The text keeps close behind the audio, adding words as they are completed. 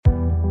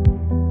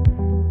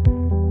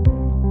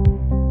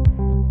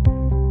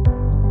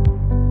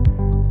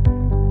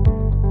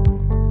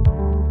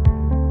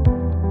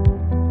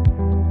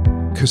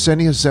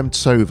Ksenia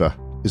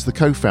Zemtsova is the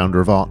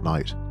co-founder of Art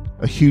Night,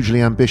 a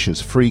hugely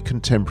ambitious free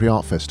contemporary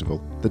art festival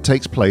that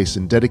takes place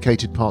in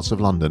dedicated parts of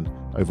London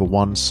over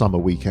one summer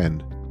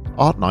weekend.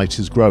 Art Night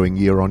is growing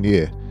year on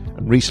year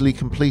and recently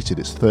completed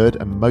its third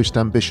and most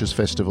ambitious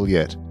festival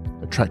yet,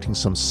 attracting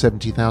some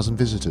 70,000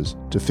 visitors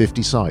to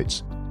 50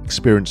 sites,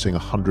 experiencing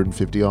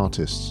 150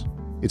 artists.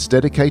 It's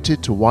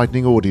dedicated to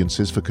widening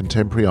audiences for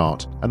contemporary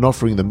art and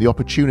offering them the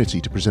opportunity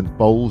to present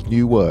bold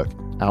new work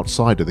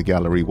outside of the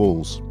gallery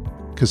walls.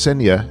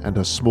 Ksenia and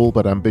her small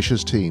but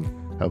ambitious team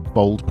have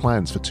bold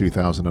plans for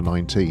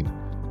 2019,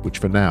 which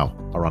for now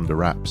are under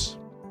wraps.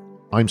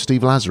 I'm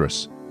Steve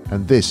Lazarus,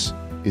 and this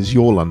is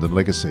Your London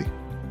Legacy.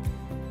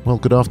 Well,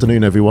 good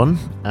afternoon, everyone,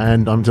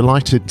 and I'm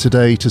delighted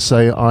today to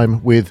say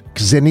I'm with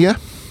Ksenia.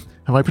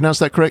 Have I pronounced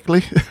that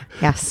correctly?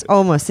 Yes,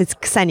 almost. It's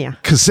Ksenia.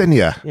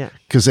 Ksenia. Yeah.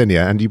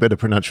 Ksenia, and you better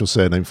pronounce your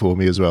surname for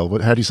me as well.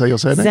 How do you say your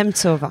surname?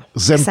 Zemtsova.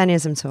 Ksenia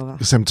Zemtsova.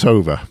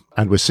 Zemtsova.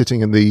 And we're sitting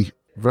in the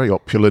very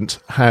opulent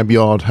Ham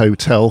Yard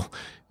Hotel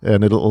in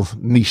a little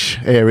niche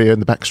area in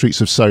the back streets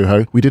of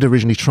Soho. We did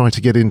originally try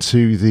to get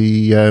into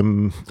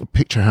the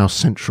Picture House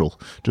Central,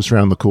 just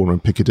around the corner in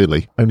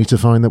Piccadilly, only to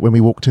find that when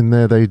we walked in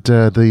there,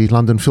 the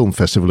London Film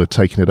Festival had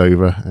taken it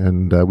over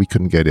and we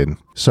couldn't get in.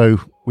 So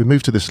we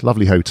moved to this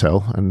lovely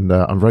hotel, and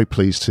I'm very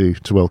pleased to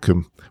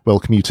welcome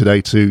you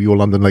today to Your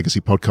London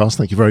Legacy podcast.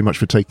 Thank you very much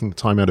for taking the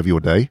time out of your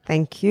day.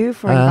 Thank you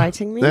for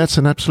inviting me. That's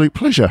an absolute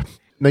pleasure.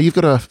 Now, you've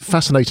got a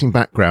fascinating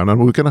background, and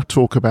we're going to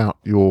talk about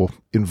your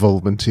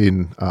involvement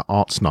in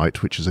Arts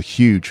Night, which is a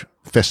huge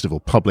festival,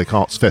 public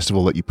arts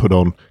festival that you put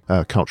on,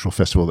 cultural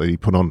festival that you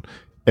put on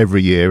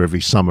every year, every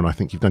summer. And I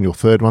think you've done your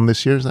third one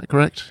this year. Is that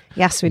correct?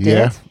 Yes, we did.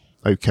 Yeah.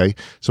 Okay.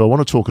 So I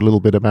want to talk a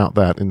little bit about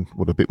that and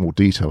a bit more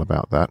detail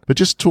about that. But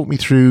just talk me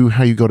through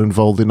how you got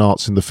involved in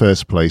arts in the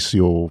first place,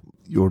 your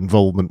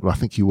involvement. I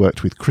think you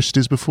worked with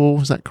Christie's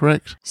before, is that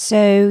correct?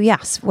 So,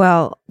 yes,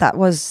 well, that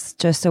was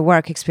just a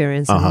work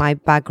experience. And my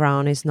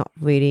background is not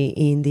really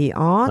in the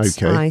arts.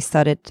 Okay. I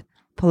studied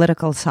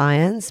political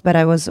science, but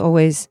I was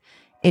always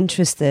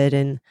interested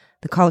in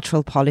the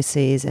cultural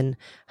policies and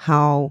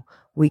how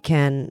we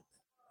can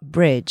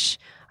bridge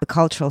the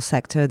cultural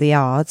sector, the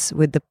arts,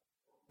 with the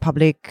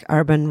public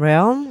urban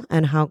realm,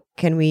 and how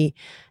can we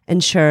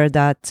ensure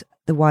that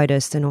the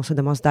widest and also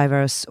the most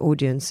diverse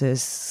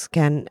audiences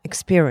can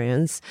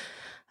experience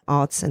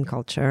arts and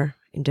culture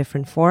in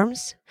different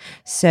forms.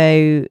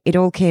 So it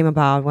all came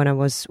about when I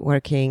was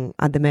working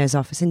at the mayor's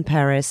office in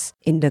Paris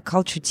in the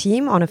culture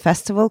team on a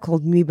festival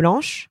called Nuit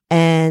Blanche.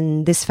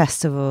 And this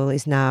festival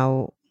is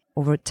now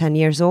over 10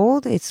 years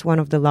old. It's one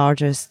of the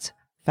largest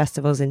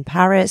festivals in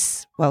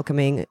Paris,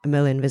 welcoming 1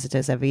 million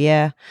visitors every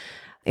year.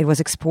 It was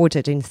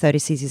exported in 30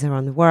 cities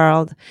around the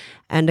world.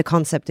 And the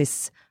concept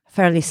is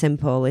fairly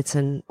simple. It's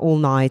an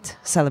all-night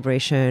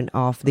celebration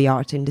of the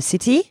art in the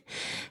city.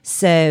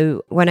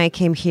 So when I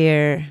came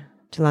here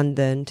to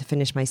London to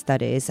finish my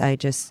studies, I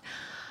just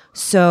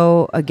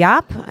saw a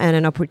gap and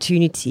an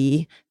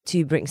opportunity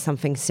to bring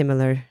something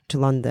similar to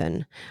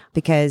London,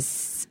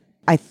 because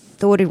I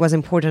thought it was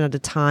important at the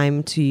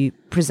time to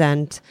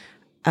present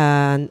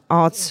an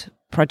arts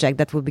project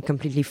that would be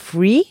completely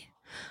free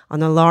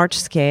on a large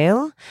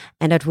scale,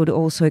 and that would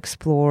also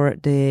explore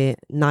the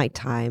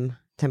nighttime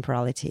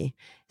temporality.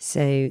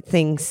 So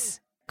things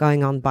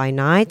going on by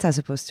night as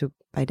opposed to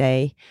by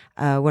day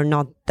were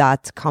not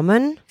that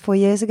common 4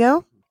 years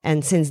ago.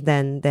 And since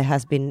then, there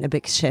has been a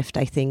big shift,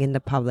 I think, in the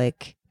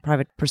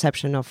private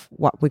perception of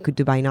what we could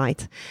do by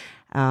night.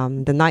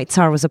 The Night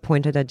Tsar was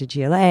appointed at the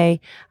GLA,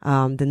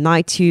 the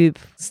Night Tube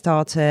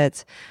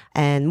started,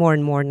 and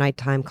more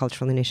nighttime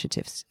cultural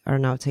initiatives are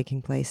now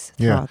taking place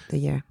throughout the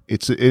year.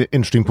 It's an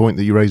interesting point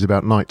that you raise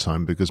about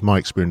nighttime, because my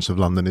experience of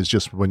London is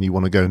just when you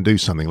want to go and do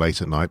something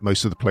late at night,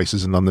 most of the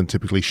places in London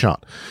typically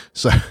shut.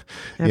 So,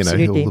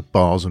 Absolutely. all the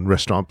bars and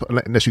restaurants,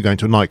 unless you're going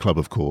to a nightclub,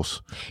 of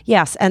course.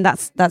 Yes, and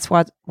that's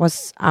what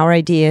was our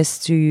idea, is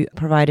to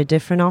provide a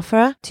different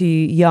offer to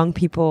young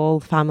people,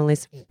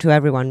 families, to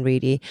everyone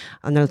really,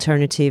 an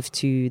alternative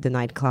to the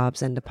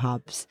nightclubs and the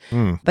pubs,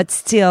 but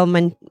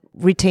still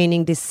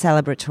retaining this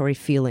celebratory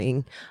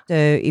feeling. So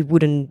it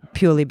wouldn't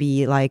purely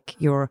be like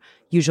your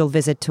usual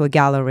visit to a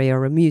gallery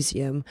or a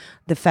museum.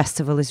 The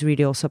festival is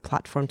really also a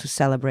platform to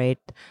celebrate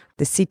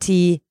the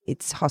city,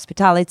 its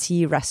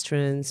hospitality,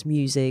 restaurants,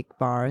 music,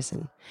 bars,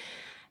 and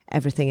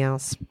everything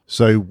else.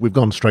 So we've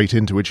gone straight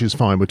into, which is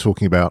fine. We're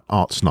talking about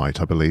Arts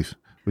Night, I believe.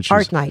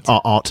 Art Night.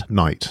 Art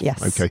Night.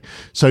 Yes. Okay.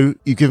 So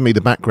you've given me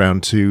the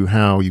background to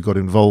how you got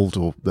involved,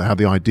 or how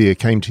the idea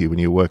came to you when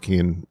you were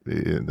working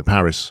in the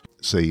Paris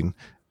scene.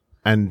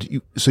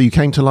 And so you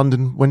came to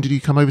London. When did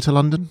you come over to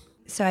London?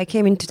 So I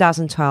came in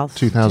 2012.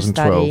 2012. To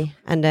study,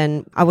 and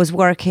then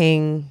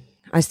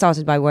I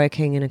started by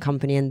working in a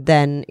company, and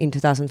then in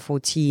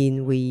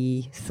 2014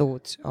 we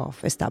thought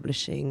of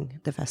establishing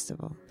the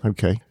festival.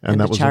 Okay. And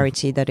that was the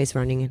charity that is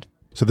running it.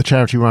 So the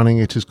charity running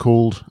it is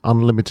called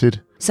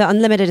Unlimited? So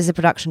Unlimited is a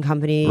production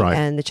company, right,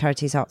 and the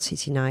charity is Art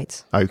City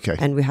Night. Okay.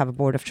 And we have a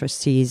board of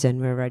trustees, and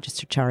we're a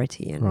registered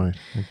charity. And right.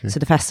 Okay. so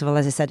the festival,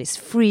 as I said, is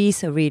free.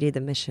 So really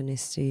the mission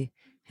is to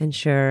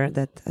ensure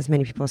that as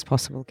many people as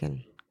possible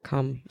can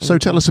come. So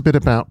tell us a bit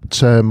about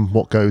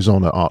what goes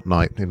on at Art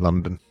Night in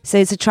London. So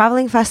it's a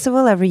traveling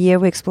festival. Every year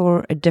we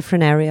explore a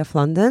different area of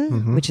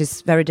London, which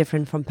is very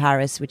different from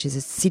Paris, which is a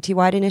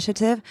citywide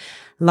initiative.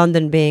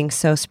 London being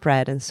so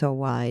spread and so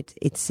wide,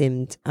 it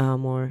seemed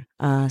more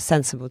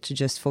sensible to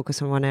just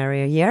focus on one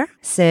area a year.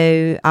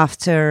 So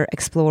after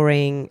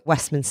exploring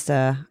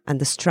Westminster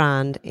and the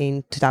Strand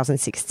in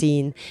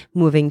 2016,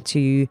 moving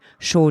to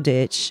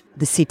Shoreditch,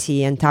 the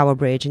City and Tower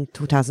Bridge in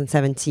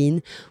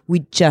 2017, we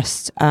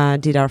just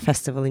did our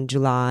festival in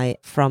July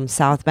from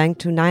South Bank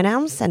to Nine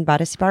Elms and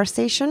Battersea Power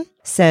Station.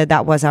 So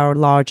that was our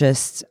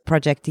largest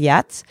project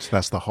yet. So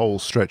that's the whole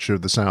stretch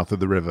of the south of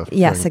the river.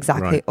 Yes,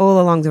 exactly. Right.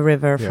 All along the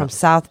river from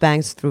South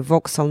Banks through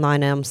Vauxhall,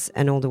 Nine Elms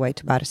and all the way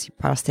to Battersea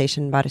Power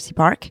Station, Battersea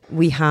Park.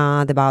 We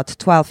had about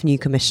 12 new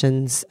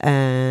commissions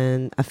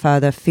and a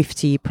further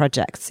 50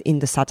 projects in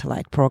the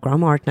satellite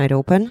program, Art Night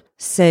Open.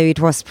 So it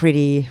was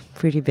pretty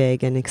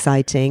big and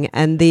exciting.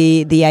 And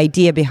the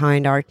idea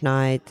behind Art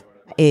Night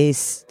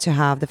is to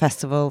have the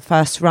festival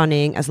first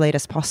running as late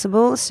as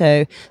possible.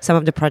 So some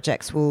of the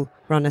projects will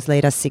run as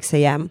late as 6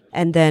 a.m.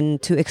 And then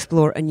to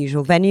explore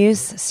unusual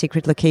venues,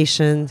 secret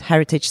locations,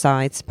 heritage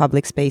sites,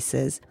 public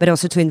spaces, but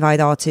also to invite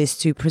artists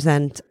to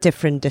present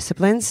different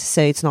disciplines.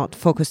 So it's not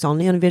focused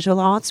only on visual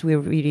arts. We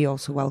really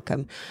also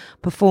welcome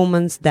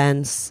performance,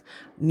 dance,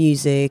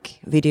 music,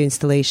 video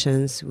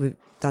installations. We've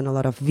done a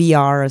lot of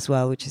VR as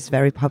well, which is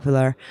very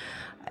popular.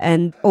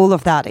 And all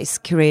of that is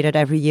curated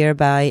every year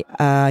by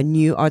a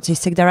new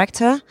artistic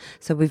director.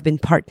 So we've been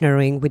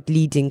partnering with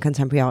leading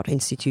contemporary art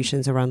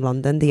institutions around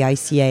London. The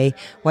ICA,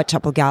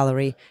 Whitechapel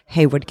Gallery,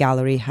 Hayward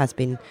Gallery has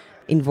been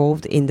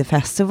involved in the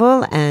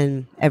festival.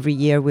 And every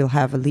year we'll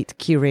have a lead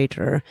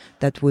curator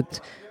that would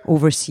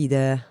oversee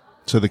the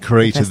So the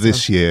curator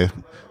this year,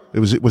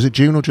 was it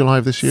June or July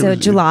of this year? So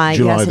July,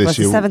 yes, it was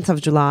the year. 7th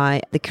of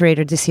July. The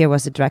curator this year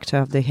was the director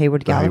of the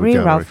Hayward Gallery,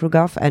 Ralph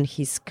Rugoff, and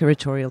his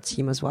curatorial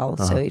team as well.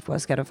 So it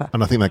was kind of a...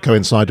 And I think that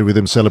coincided with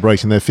them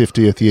celebrating their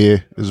 50th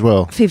year as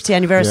well. 50th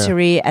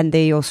anniversary, and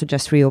they also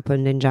just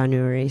reopened in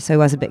January. So it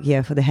was a big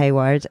year for the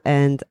Hayward.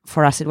 And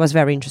for us, it was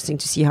very interesting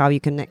to see how you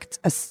connect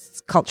a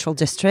cultural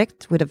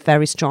district with a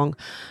very strong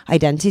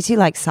identity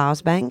like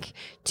South Bank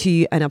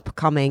to an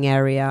upcoming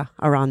area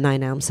around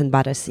Nine Elms and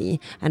Battersea,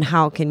 and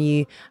how can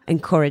you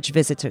encourage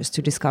visitors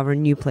to discover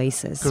new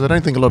places. Because I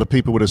don't think a lot of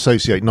people would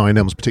associate Nine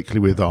Elms particularly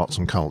with arts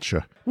and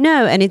culture.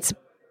 No, and it's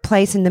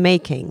place in the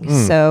making.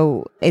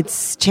 So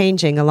it's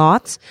changing a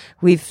lot.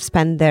 We've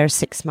spent there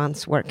 6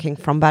 months working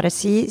from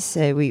Battersea,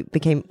 so we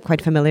became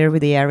quite familiar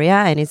with the area,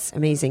 and it's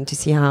amazing to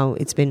see how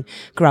it's been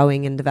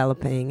growing and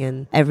developing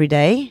and every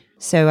day.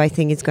 So I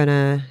think it's going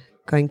to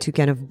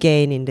kind of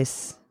gain in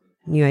this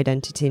new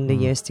identity in the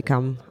years to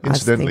come.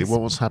 Incidentally,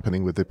 what was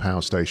happening with the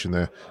power station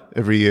there?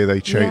 Every year they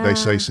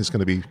say it's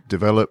going to be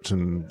developed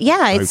and...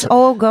 Yeah, it's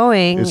all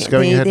going. It's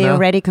going ahead they now?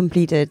 already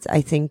completed,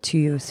 I think,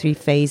 2 or 3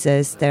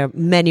 phases. There are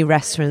many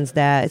restaurants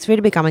there. It's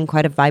really becoming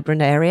quite a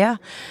vibrant area.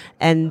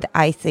 And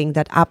I think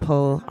that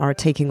Apple are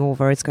taking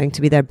over. It's going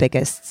to be their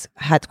biggest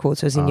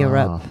headquarters in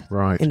Europe,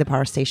 right. in the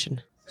power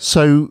station.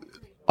 So...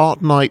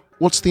 Art Night,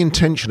 what's the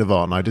intention of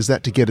Art Night? Is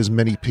that to get as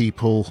many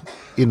people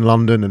in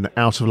London and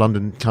out of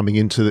London coming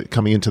into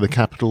the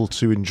capital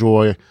to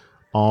enjoy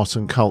art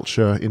and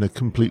culture in a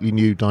completely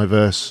new,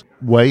 diverse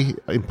way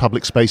in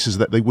public spaces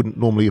that they wouldn't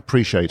normally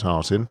appreciate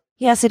art in?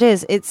 Yes, it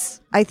is. It's,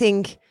 I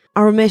think,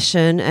 our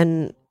mission,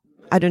 and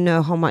I don't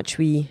know how much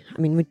we're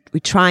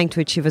trying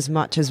to achieve as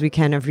much as we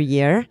can every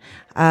year.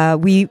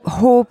 We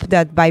hope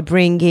that by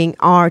bringing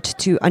art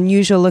to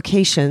unusual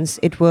locations,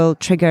 it will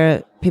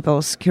trigger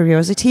people's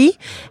curiosity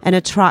and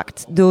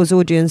attract those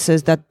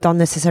audiences that don't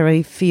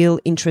necessarily feel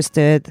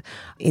interested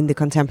in the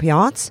contemporary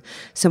arts.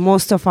 So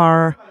most of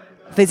our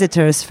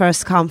visitors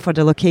first come for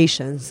the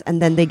locations,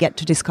 and then they get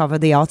to discover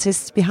the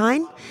artists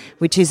behind,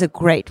 which is a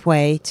great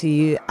way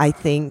to, I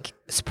think,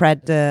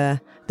 spread the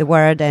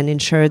word and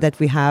ensure that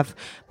we have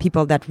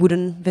people that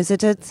wouldn't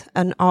visited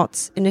an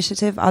arts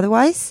initiative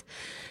otherwise.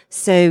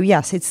 So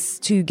yes, it's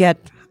to get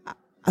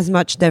as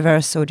much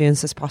diverse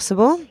audience as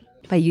possible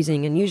by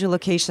using unusual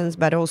locations,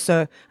 but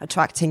also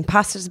attracting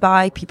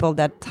passers-by, people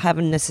that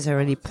haven't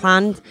necessarily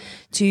planned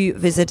to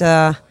visit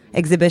a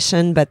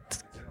exhibition,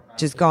 but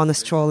just go on a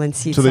stroll and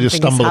see. So they just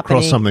stumble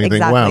across something and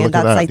think, wow, look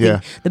at that. I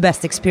think the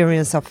best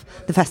experience of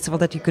the festival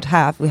that you could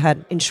have. We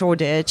had in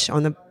Shoreditch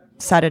on a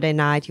Saturday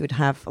night, you would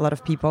have a lot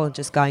of people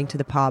just going to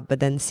the pub, but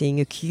then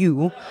seeing a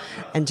queue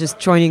and just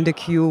joining the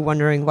queue,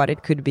 wondering what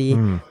it could be,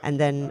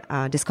 and then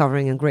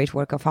discovering a great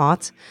work of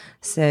art.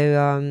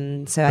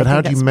 But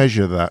how do you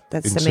measure that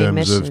that's in the main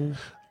terms mission. of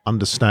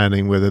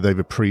understanding whether they've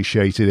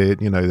appreciated it,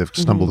 they've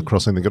stumbled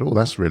across something and go, oh,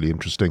 that's really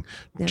interesting.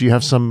 Yeah. Do you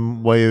have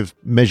some way of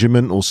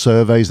measurement or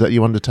surveys that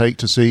you undertake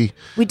to see?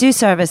 We do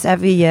surveys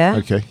every year.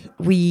 Okay.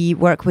 We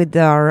work with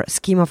our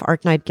scheme of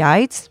Art Night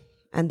guides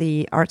and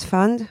the Art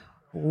Fund,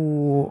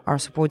 who are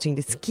supporting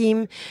the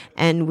scheme,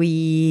 and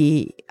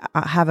we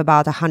have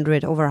about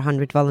over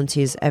 100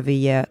 volunteers every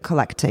year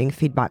collecting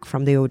feedback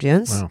from the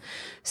audience. Wow.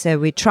 So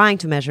we're trying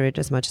to measure it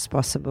as much as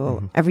possible.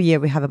 Mm-hmm. Every year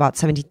we have about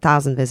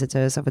 70,000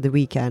 visitors over the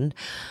weekend.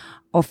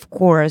 Of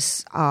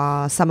course,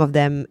 some of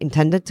them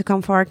intended to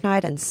come for Art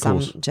Night, and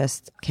some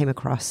just came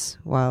across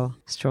while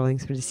strolling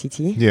through the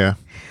city. Yeah.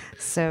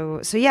 So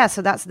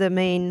that's the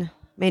main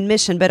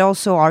mission. But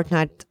also, Art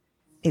Night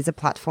is a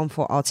platform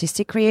for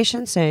artistic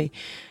creation. So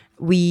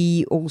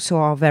we also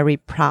are very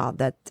proud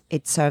that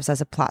it serves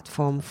as a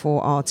platform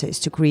for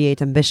artists to create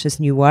ambitious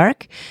new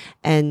work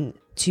and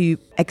to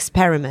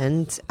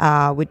experiment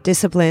with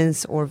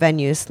disciplines or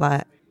venues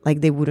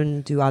like they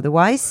wouldn't do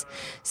otherwise.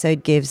 So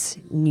it gives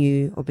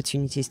new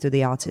opportunities to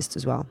the artists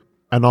as well.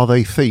 And are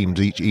they themed?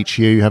 Each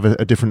year you have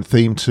a different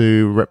theme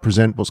to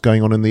represent what's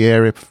going on in the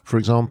area, for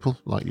example?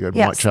 Like you have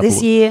Whitechapel.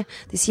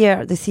 This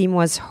year the theme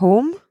was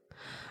home.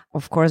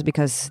 Of course,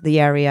 because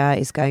the area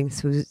is going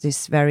through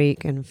this very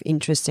kind of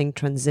interesting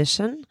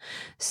transition.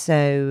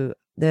 So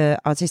the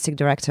artistic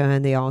director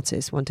and the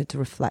artist wanted to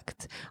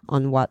reflect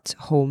on what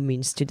home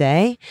means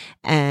today.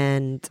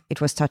 And it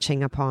was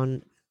touching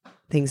upon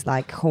things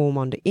like home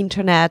on the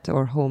internet,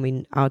 or home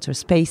in outer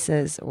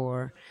spaces,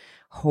 or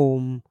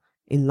home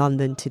in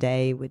London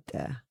today with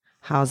the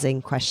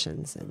housing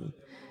questions. And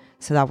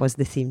so that was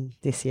the theme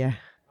this year.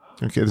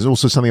 Okay, there's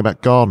also something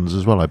about gardens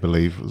as well, I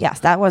believe. Yes,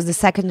 that was the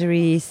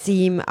secondary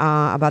theme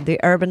about the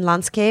urban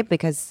landscape,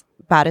 because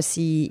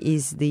Battersea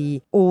is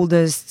the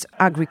oldest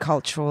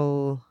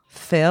agricultural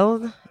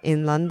field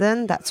in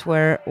London. That's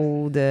where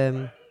all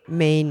the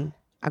main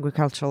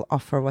agricultural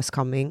offer was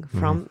coming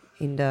from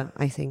in the,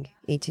 I think,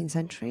 18th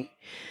century.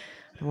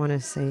 I don't want to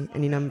say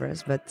any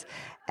numbers,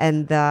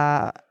 and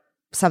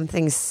some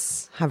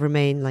things have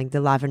remained, like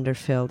the lavender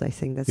field, I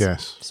think that's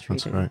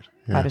right. Yeah.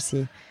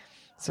 Battersea.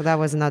 So that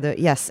was another,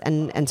 yes.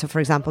 And so, for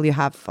example, you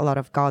have a lot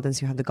of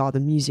gardens. You have the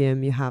Garden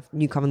Museum. You have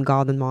New Covent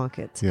Garden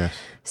Market. Yes.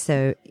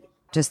 So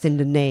just in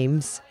the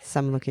names,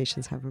 some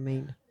locations have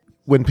remained.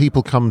 When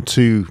people come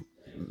to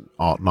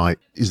Art Night,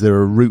 is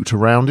there a route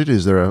around it?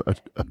 Is there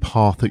a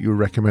path that you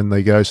recommend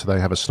they go? So they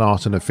have a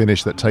start and a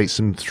finish that takes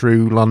them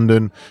through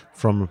London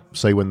from,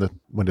 say, when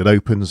it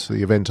opens,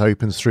 the event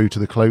opens, through to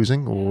the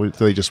closing? Or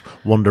do they just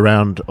wander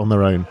around on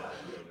their own?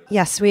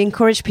 Yes, we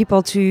encourage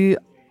people to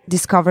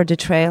discover the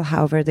trail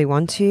however they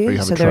want to.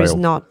 So there is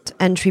not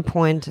entry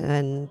point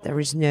and there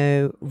is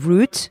no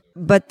route.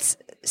 But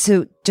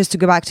so just to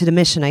go back to the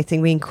mission, I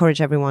think we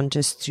encourage everyone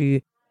just to,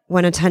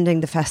 when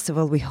attending the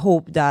festival, we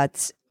hope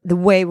that the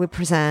way we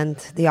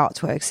present the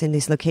artworks in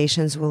these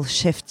locations will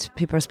shift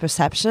people's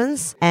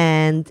perceptions.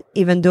 And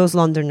even those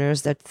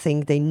Londoners that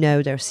think they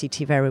know their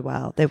city very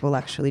well, they will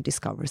actually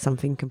discover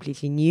something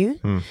completely new.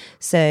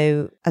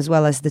 So as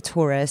well as the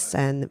tourists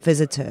and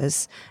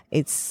visitors,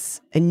 it's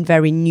a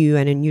very new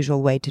and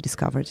unusual way to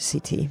discover the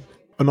city.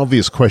 An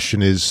obvious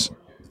question is,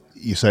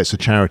 you say it's a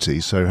charity,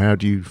 so how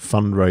do you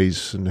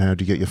fundraise and how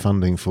do you get your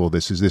funding for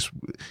this? Is this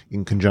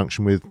in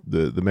conjunction with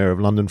the Mayor of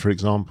London, for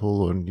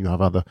example, and you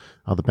have other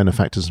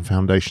benefactors and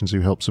foundations who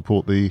help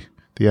support the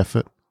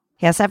effort?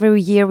 Yes, every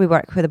year we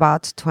work with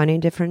about 20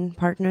 different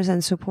partners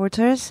and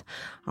supporters.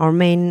 Our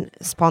main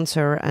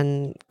sponsor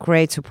and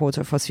great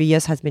supporter for 3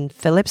 years has been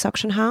Phillips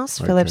Auction House.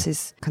 Okay. Phillips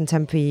is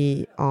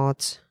contemporary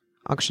art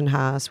auction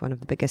house, one of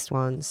the biggest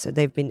ones. So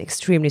they've been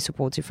extremely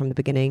supportive from the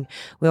beginning.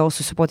 We're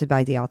also supported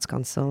by the Arts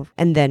Council.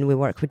 And then we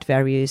work with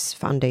various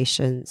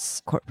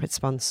foundations, corporate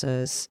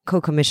sponsors,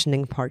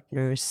 co-commissioning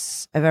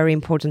partners. A very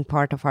important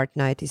part of Art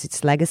Night is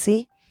its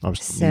legacy. You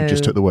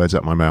just took the words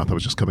out of my mouth. I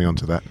was just coming on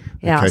to that.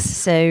 Yeah, okay.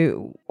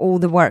 So all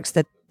the works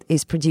that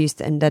is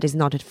produced and that is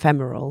not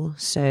ephemeral.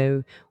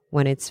 So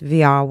when it's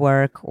VR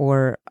work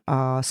or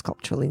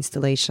sculptural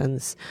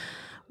installations,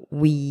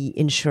 we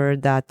ensure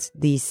that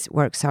these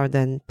works are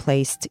then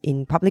placed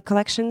in public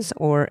collections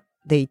or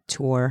they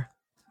tour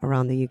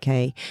around the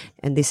UK.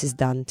 And this is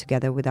done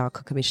together with our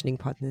co-commissioning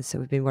partners. So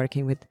we've been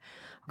working with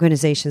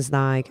organizations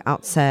like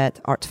Outset,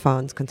 Art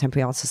Fund,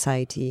 Contemporary Art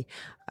Society,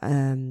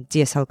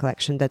 DSL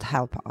Collection that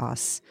help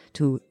us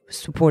to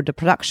support the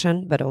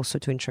production, but also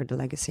to ensure the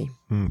legacy.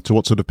 So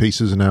what sort of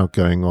pieces are now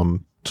going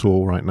on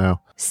tour right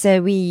now?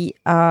 So we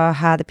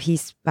had a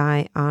piece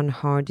by Anne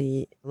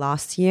Hardy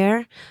last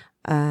year,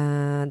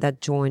 that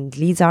joined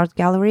Leeds Art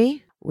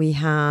Gallery. We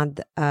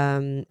had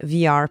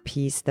VR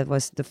piece that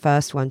was the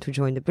first one to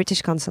join the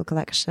British Council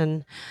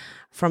collection.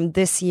 From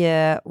this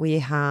year, we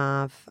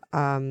have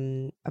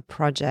a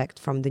project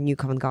from the New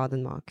Covent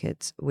Garden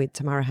Market with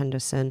Tamara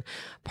Henderson.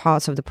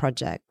 Parts of the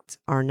project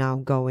are now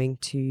going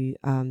to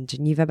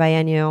Geneva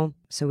Biennial.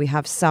 So we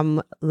have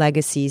some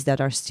legacies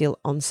that are still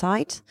on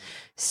site.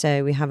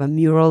 So we have a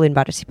mural in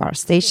Battersea Power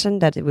Station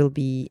that will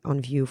be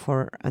on view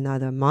for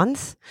another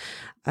month.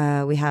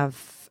 We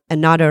have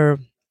another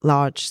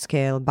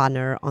large-scale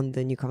banner on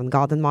the New Covent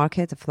Garden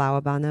Market, a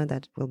flower banner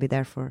that will be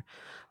there for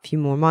a few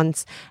more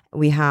months.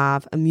 We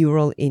have a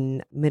mural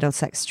in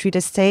Middlesex Street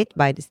Estate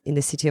in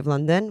the City of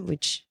London,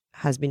 which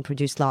has been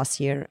produced last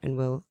year and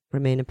will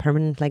remain a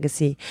permanent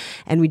legacy.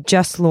 And we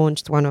just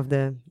launched one of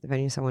the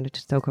venues I wanted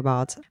to talk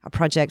about, a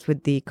project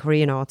with the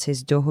Korean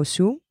artist Do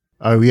Ho-soo.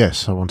 Oh,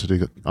 yes. I wanted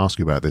to ask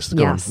you about this.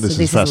 Yes, This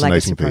so is a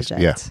fascinating piece.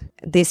 project. Yeah.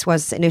 This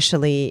was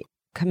initially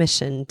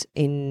commissioned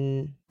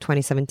in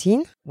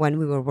 2017 when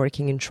we were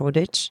working in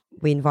Shoreditch.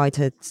 We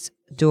invited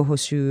Do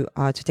Ho-soo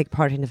to take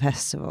part in the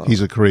festival.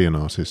 He's a Korean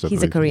artist, I He's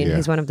a believe. Korean. Yeah.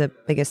 He's one of the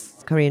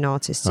biggest Korean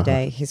artists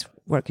today. His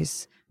work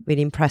is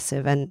really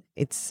impressive, and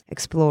it's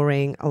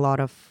exploring a lot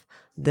of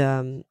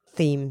the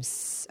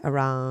themes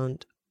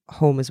around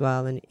home as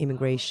well and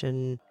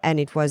immigration. And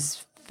it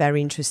was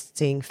very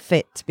interesting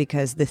fit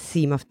because the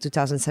theme of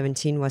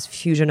 2017 was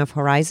fusion of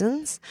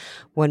horizons,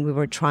 when we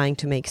were trying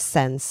to make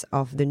sense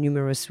of the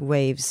numerous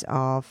waves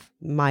of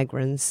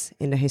migrants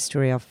in the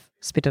history of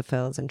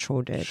Spitalfields and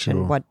Shoreditch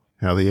and what.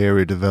 How the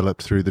area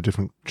developed through the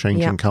different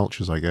changing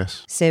cultures, I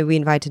guess. So we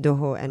invited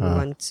Doho and we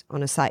went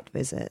on a site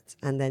visit,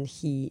 and then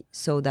he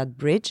saw that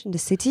bridge in the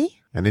city.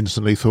 And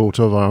instantly thought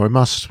of, I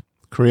must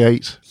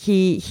create.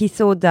 He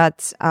thought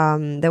that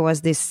there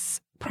was this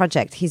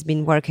project he's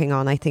been working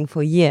on, I think,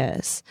 for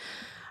years,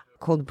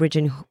 called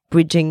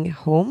Bridging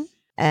Home.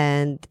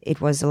 And it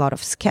was a lot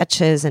of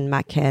sketches and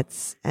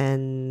maquettes,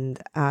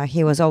 and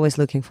he was always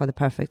looking for the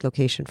perfect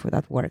location for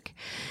that work,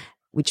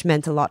 which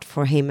meant a lot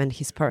for him and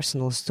his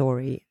personal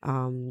story,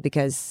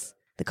 because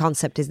the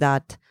concept is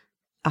that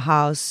a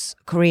house,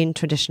 Korean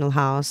traditional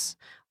house,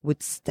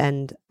 would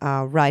stand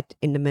right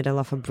in the middle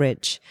of a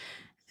bridge,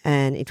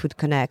 and it would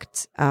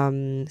connect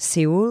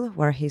Seoul,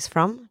 where he's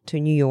from,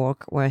 to New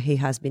York, where he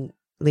has been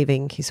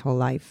living his whole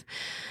life.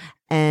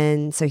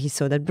 And so he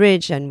saw that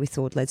bridge, and we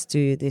thought, let's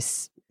do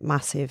this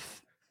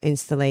massive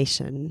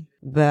installation.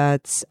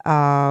 But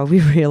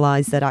we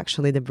realized that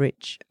actually the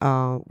bridge,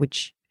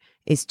 which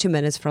is 2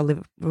 minutes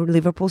from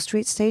Liverpool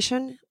Street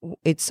Station,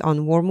 it's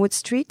on Wormwood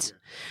Street.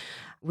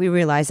 We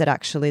realized that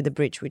actually the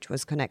bridge, which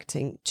was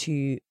connecting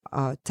to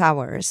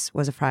towers,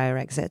 was a fire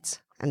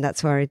exit. And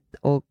that's where it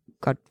all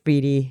got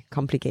really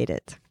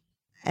complicated.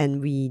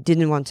 And we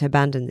didn't want to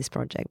abandon this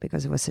project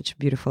because it was such a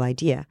beautiful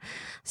idea.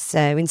 So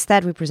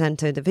instead, we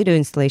presented a video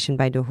installation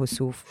by Do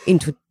Ho-soo in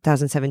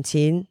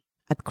 2017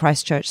 at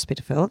Christchurch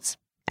Spitalfields.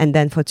 And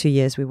then for 2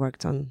 years, we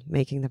worked on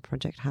making the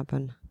project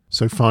happen.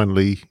 So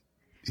finally,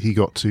 he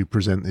got to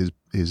present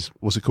his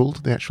what's it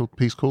called? The actual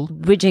piece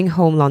called? Bridging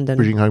Home London.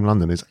 Bridging Home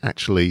London is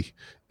actually,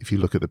 if you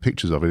look at the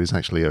pictures of it, it's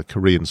actually a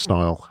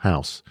Korean-style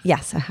house.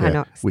 Yes, a Hanok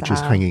style. Which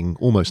is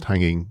almost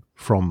hanging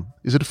from,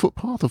 is it a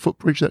footpath, a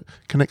footbridge that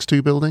connects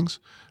two buildings?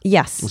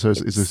 Yes. So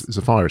it's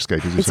a fire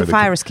escape, as you It's said. a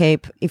fire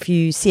escape. If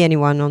you see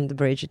anyone on the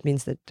bridge, it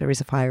means that there is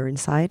a fire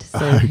inside.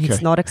 So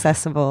it's not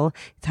accessible.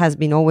 It has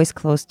been always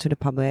closed to the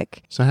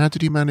public. So how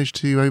did you manage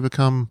to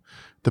overcome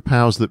the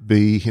powers that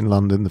be in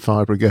London, the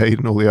fire brigade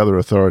and all the other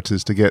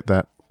authorities to get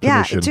that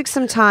permission? Yeah, it took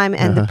some time,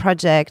 and the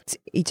project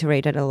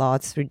iterated a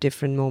lot through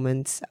different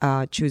moments,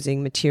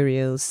 choosing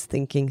materials,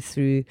 thinking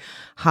through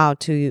how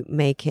to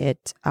make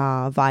it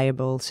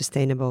viable,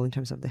 sustainable in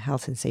terms of the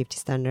health and safety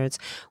standards.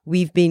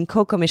 We've been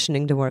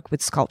co-commissioning the work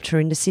with Sculpture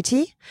in the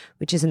City,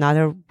 which is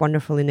another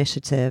wonderful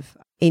initiative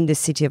in the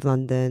City of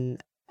London,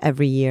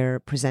 every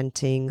year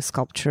presenting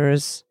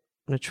sculptures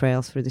on a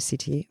trail through the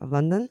City of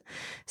London.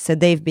 So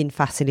they've been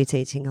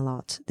facilitating a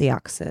lot the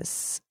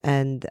access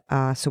and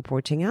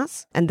supporting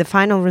us. And the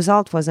final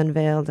result was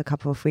unveiled a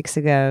couple of weeks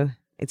ago.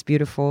 It's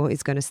beautiful.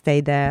 It's going to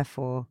stay there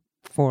for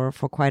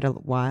quite a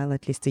while,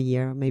 at least a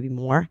year, maybe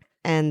more.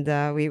 And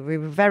we were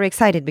very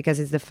excited because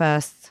it's the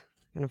first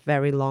kind of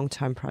very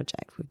long-term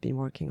project we've been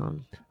working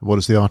on. What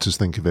does the artist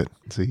think of it?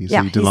 Is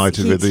he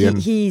delighted with the end?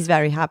 He's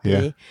very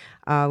happy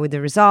with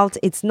the result.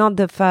 It's not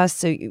the first.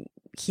 So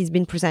he's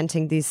been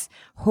presenting these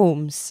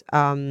homes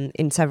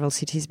in several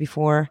cities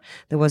before.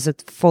 There was a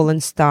Fallen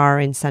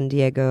Star in San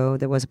Diego.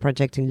 There was a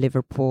project in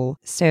Liverpool.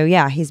 So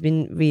yeah, he's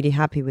been really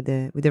happy with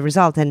the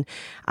result. And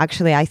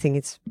actually, I think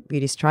it's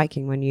really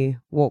striking when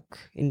you walk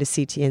in the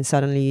city and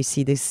suddenly you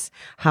see this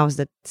house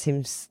that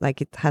seems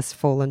like it has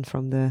fallen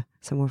from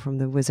somewhere from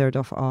the Wizard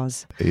of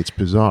Oz. It's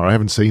bizarre. I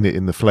haven't seen it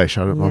in the flesh.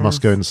 I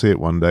must go and see it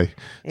one day.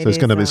 So it's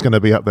going to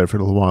be up there for a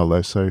little while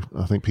though. So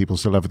I think people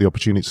still have the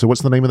opportunity. So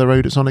what's the name of the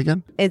road it's on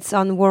again? It's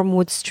on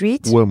Wormwood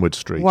Street. Wormwood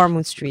Street.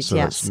 Wormwood Street. So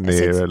yes. that's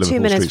near Liverpool 2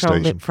 minutes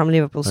Street Station. from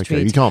Liverpool Street.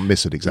 Okay, you can't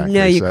miss it exactly.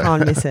 No, you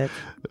can't miss it.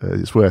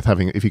 It's worth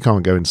having. If you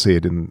can't go and see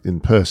it in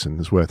person,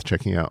 it's worth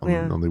checking out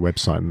on the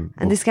website.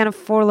 And this kind of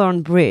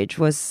forlorn bridge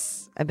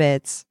was a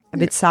bit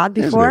sad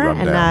before,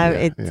 and now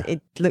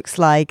it looks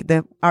like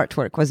the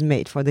artwork was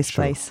made for this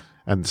place.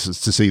 And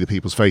to see the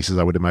people's faces,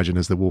 I would imagine,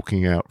 as they're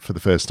walking out for the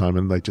first time,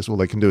 and all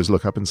they can do is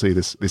look up and see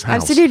this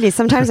house. Absolutely.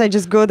 Sometimes I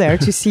just go there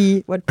to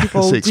see what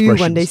people do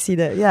when they see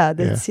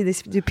see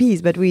the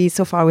piece. But we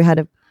had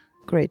a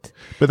great.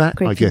 But that,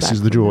 great I guess,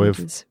 is the joy of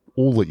audience.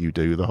 all that you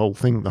do. The whole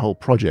thing, the whole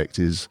project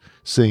is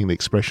seeing the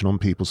expression on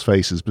people's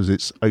faces because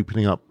it's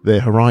opening up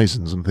their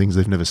horizons and things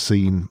they've never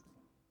seen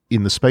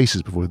in the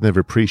spaces before. They've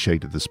never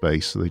appreciated the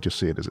space, so they just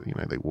see it as,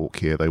 they walk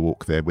here, they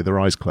walk there with their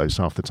eyes closed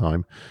half the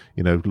time,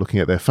 looking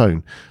at their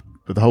phone.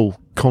 But the whole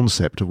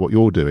concept of what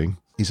you're doing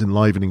he's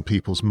enlivening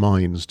people's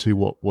minds to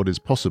what is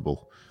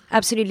possible.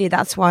 Absolutely.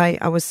 That's why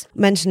I was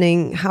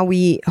mentioning how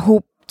we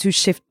hope to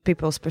shift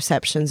people's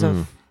perceptions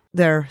of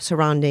their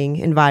surrounding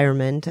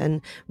environment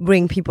and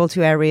bring people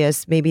to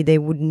areas maybe they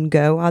wouldn't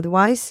go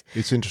otherwise.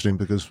 It's interesting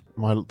because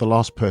the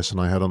last person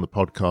I had on the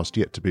podcast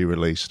yet to be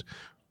released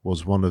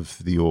was one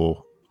of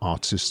your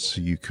artists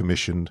you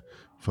commissioned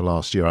for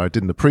last year. I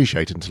didn't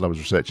appreciate it until I was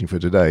researching for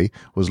today,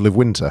 was Liv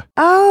Winter.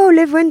 Oh,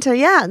 Liv Winter.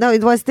 Yeah. No,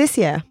 it was this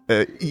year.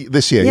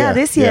 This year, yeah.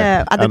 This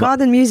year at the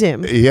Garden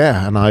Museum.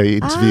 Yeah, and I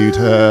interviewed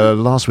her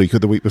last week or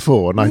the week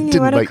before, and I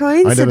never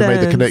made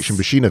the connection,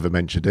 but she never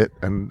mentioned it,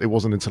 and it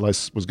wasn't until I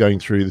was going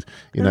through,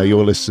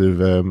 your list of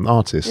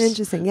artists.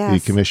 Interesting, yes. You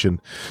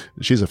commissioned.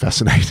 She's a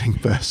fascinating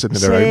person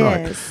in her own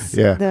right.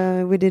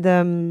 Yeah. We did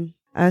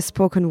a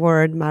spoken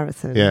word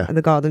marathon at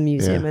the Garden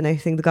Museum, and I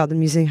think the Garden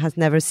Museum has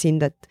never seen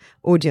that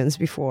audience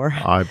before.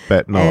 I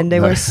bet not. And they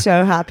were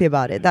so happy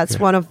about it. That's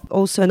one of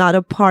also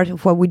another part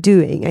of what we're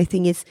doing. I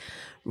think it's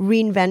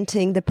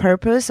reinventing the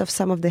purpose of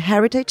some of the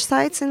heritage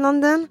sites in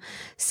London.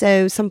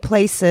 So some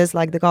places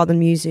like the Garden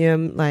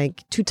Museum,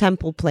 like Two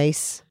Temple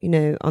Place,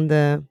 on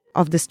the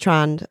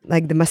Strand,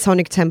 like the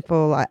Masonic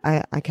Temple,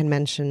 I can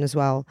mention as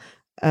well.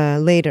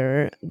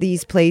 Later,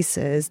 these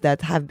places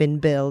that have been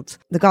built,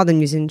 the Garden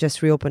Museum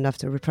just reopened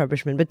after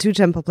refurbishment, but Two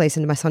Temple Place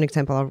and the Masonic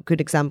Temple are good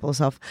examples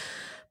of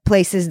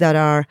places that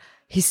are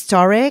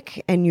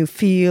historic and you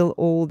feel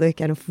all the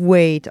kind of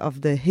weight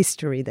of the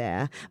history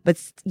there, but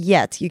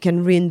yet you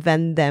can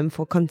reinvent them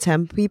for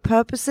contemporary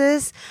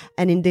purposes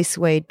and in this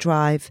way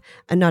drive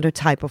another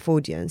type of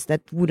audience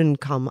that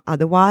wouldn't come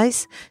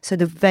otherwise. So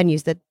the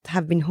venues that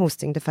have been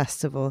hosting the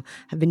festival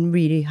have been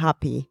really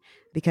happy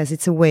because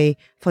it's a way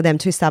for them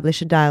to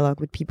establish a dialogue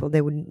with people they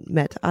wouldn't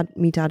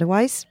meet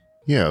otherwise.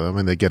 Yeah, I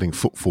mean, they're getting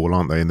footfall,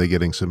 aren't they? And they're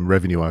getting some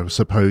revenue, I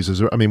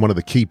suppose. One of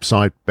the key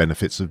side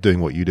benefits of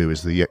doing what you do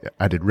is the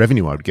added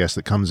revenue, I would guess,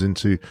 that comes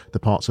into the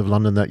parts of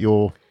London that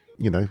you're,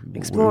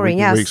 exploring.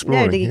 No,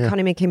 the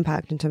economic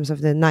impact in terms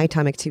of the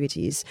nighttime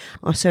activities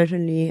are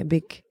certainly a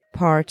big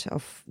part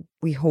of,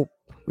 we hope,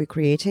 we're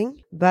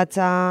creating. But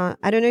I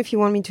don't know if you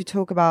want me to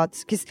talk about,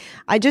 because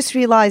I just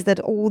realized that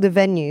all the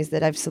venues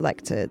that I've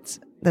selected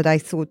that I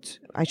thought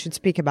I should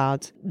speak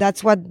about,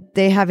 that's what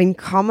they have in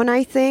common,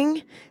 I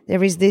think.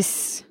 There is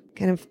this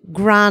kind of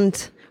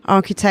grand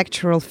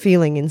architectural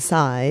feeling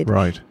inside.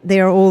 Right. They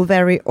are all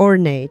very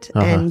ornate,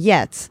 and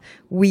yet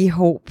we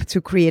hope to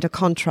create a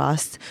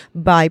contrast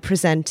by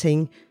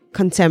presenting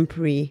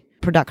contemporary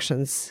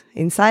productions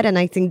inside. And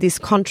I think this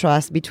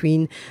contrast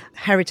between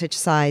heritage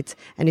site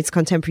and its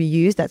contemporary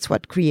use, that's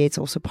what creates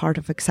also part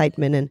of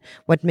excitement and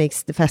what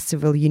makes the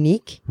festival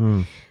unique.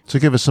 So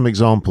give us some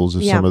examples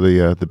of some of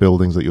the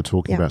buildings that you're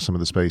talking about, some of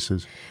the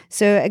spaces.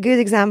 So a good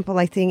example,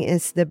 I think,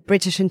 is the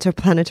British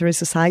Interplanetary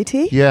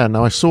Society. Yeah,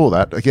 now I saw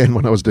that again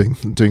when I was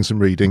doing some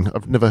reading.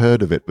 I've never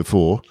heard of it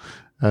before.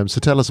 So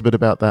tell us a bit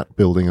about that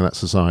building and that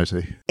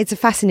society. It's a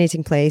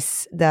fascinating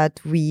place that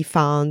we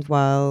found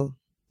while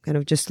kind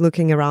of just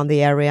looking around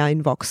the area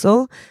in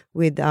Vauxhall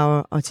with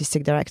our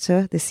artistic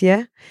director this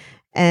year.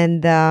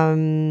 And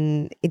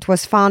it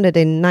was founded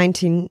in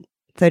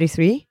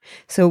 1933,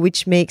 so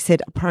which makes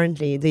it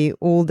apparently the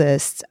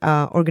oldest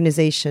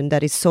organization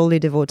that is solely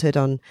devoted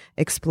on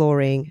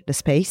exploring the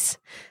space.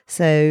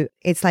 So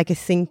it's like a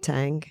think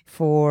tank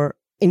for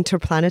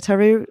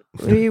interplanetary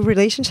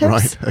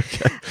relationships. Right,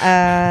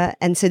 okay.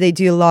 And so they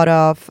do a lot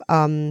of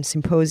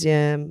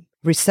symposium,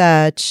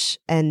 research,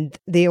 and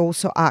they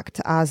also act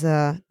as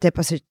a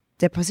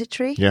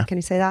depository, can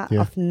you say that,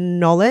 of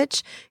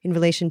knowledge in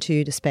relation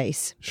to the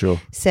space. Sure.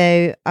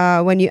 So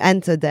when you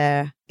enter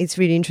there, it's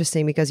really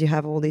interesting because you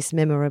have all this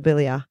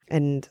memorabilia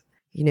and,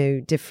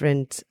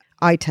 different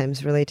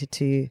items related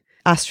to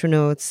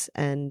astronauts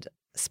and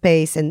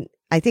space. And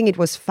I think it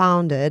was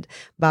founded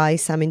by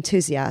some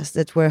enthusiasts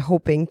that were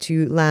hoping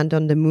to land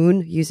on the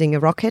moon using a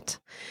rocket.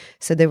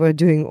 So they were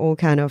doing all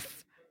kind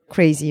of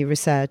crazy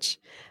research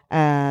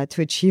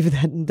to achieve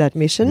that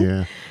mission.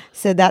 Yeah.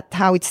 So that's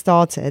how it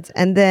started.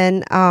 And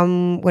then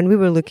when we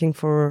were looking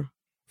for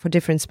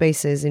different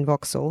spaces in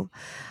Vauxhall,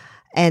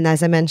 and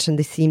as I mentioned,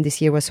 the theme this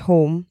year was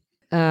home,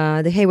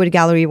 the Hayward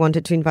Gallery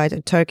wanted to invite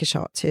a Turkish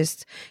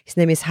artist. His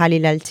name is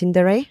Halil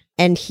Eltindere,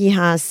 and he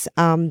has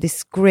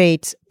this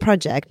great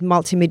project,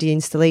 multimedia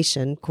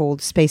installation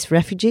called Space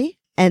Refugee.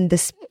 And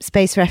the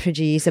Space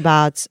Refugee is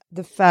about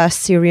the first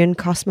Syrian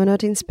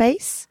cosmonaut in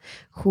space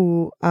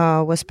who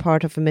was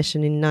part of a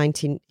mission in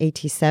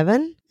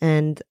 1987.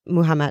 And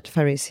Muhammad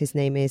Faris, his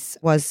name is,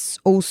 was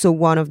also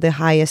one of the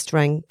highest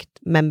ranked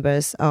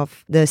members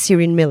of the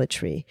Syrian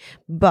military.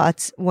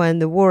 But when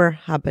the war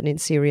happened in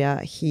Syria,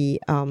 he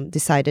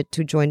decided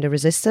to join the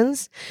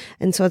resistance.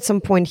 And so at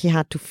some point he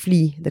had to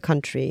flee the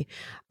country.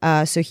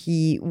 So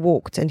he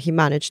walked and he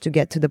managed to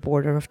get to the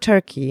border of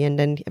Turkey. And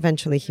then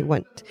eventually he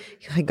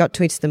got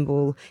to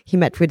Istanbul. He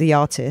met with the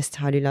artist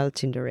Halil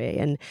Eltindere,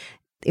 and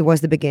it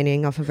was the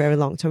beginning of a very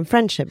long-term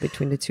friendship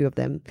between the two of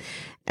them.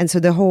 And so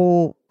the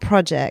whole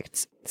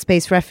project,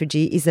 Space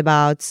Refugee, is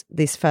about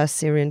this first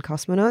Syrian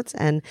cosmonaut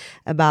and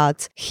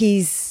about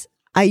his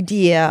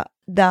idea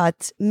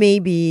that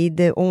maybe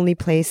the only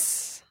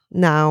place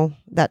now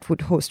that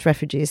would host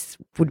refugees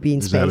would be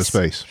in space. Outer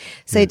space.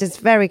 So it is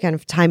very kind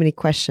of timely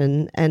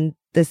question, and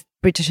the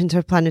British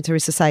Interplanetary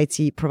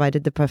Society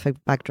provided the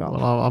perfect backdrop.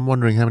 Well, I'm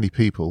wondering how many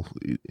people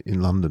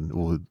in London,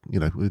 or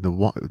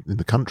in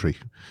the country,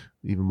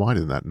 even wider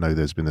than that, know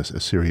there's been a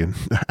Syrian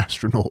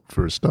astronaut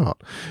for a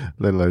start.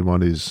 Let alone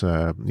one who's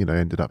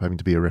ended up having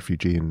to be a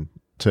refugee in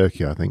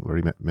Turkey, I think, where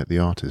he met the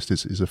artist.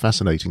 Is a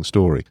fascinating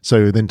story.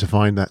 So then to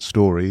find that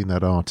story and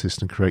that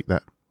artist and create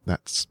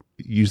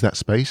use that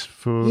space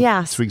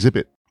to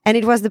exhibit. And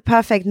it was the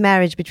perfect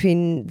marriage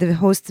between the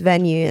host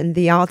venue and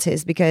the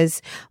artist,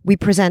 because we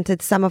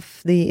presented some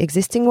of the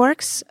existing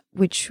works,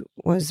 which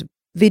was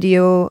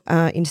video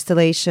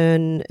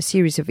installation, a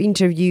series of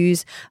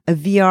interviews, a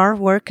VR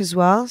work as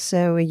well.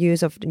 So a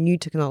use of the new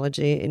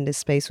technology in this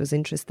space was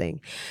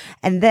interesting.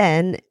 And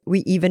then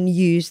we even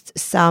used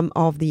some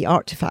of the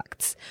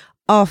artifacts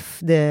of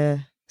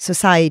the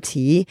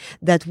society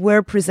that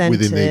were presented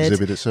within the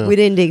exhibit itself.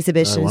 Within the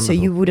exhibition. Oh, so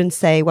you wouldn't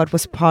say what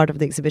was part of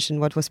the exhibition,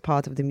 what was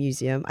part of the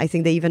museum. I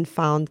think they even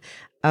found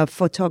a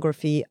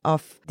photography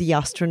of the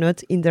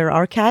astronaut in their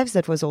archives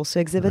that was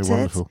also exhibited. Oh,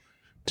 wonderful.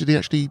 Did he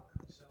actually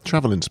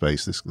travel in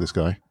space, this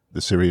guy,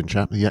 the Syrian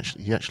chap? He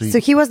actually. So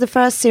he was the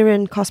first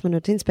Syrian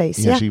cosmonaut in space.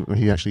 He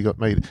actually got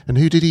made. And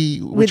who did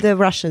he? With the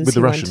Russians. With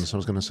the Russians, I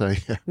was going to say.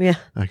 Yeah.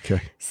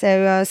 Okay.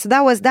 So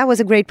that was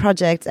a great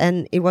project,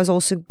 and it was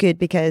also good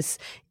because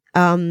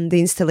the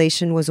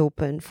installation was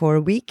open for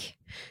a week.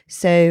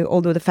 So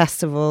although the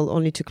festival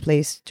only took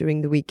place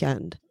during the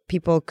weekend,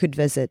 people could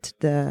visit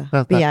the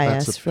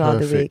BIS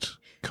throughout the week.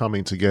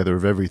 Coming together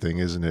of everything,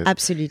 isn't it?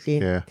 Absolutely.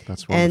 Yeah,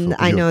 that's wonderful. And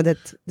I know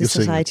that the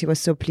society was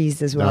so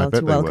pleased as well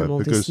to welcome all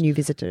these new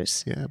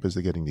visitors. Yeah, because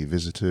they're getting new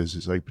visitors.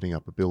 It's opening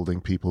up a building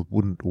people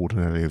wouldn't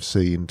ordinarily have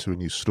seen to a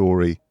new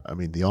story. I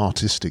mean, the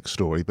artistic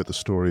story, but the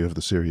story of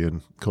the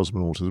Syrian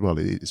cosmonaut as well.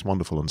 It's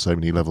wonderful on so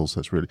many levels.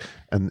 That's really.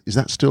 And is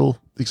that still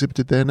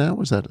exhibited there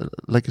now? Is that a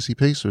legacy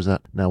piece, or is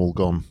that now all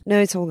gone? No,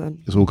 it's all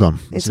gone. It's all gone.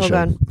 It's all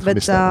gone.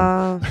 But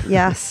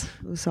yes,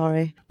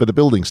 sorry. But the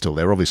building's still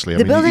there, obviously.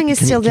 The building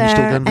is still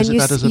there, and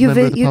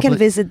you can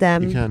visit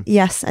them. You can.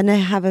 Yes, and they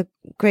have a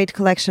great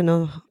collection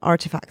of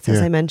artifacts, as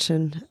I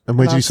mentioned. And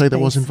where did you say that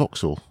was in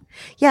Vauxhall?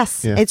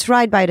 Yes, it's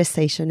right by the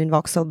station in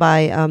Vauxhall,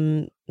 by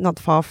not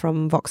far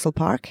from Vauxhall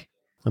Park.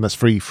 And that's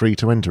free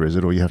to enter, is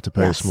it? Or you have to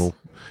pay a small...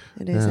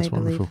 It is, that's I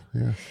believe. Wonderful.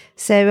 Yeah.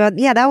 So,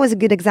 that was a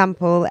good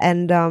example.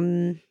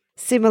 And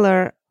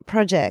similar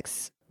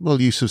projects. Well,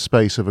 use of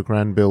space of a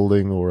grand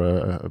building or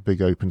a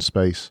big open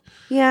space.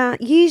 Yeah,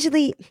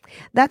 usually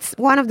that's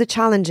one of the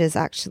challenges,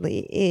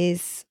 actually,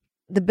 is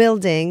the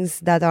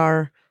buildings that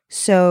are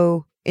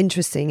so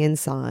interesting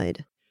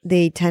inside.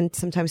 They tend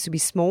sometimes to be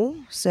small.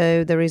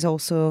 So there is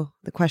also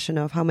the question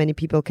of how many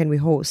people can we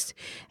host.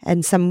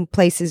 And some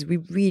places we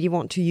really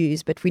want to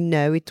use, but we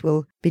know it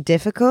will be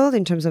difficult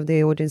in terms of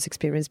the audience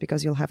experience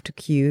because you'll have to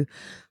queue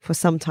for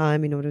some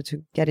time in order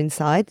to get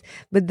inside.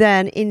 But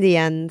then in the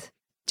end,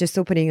 just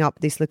opening up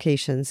these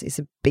locations is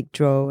a big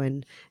draw,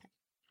 and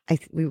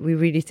we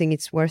really think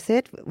it's worth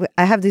it.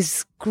 I have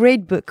this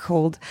great book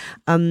called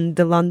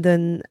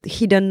the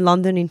Hidden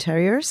London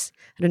Interiors.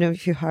 I don't know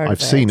if you heard of it.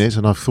 I've seen it,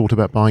 and I've thought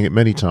about buying it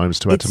many times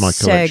to add to my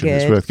collection. So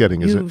it's worth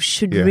getting, is it? You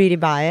should really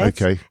buy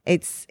it. Okay.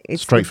 It's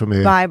straight from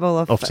here. Bible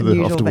of off to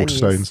unusual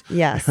Waterstones.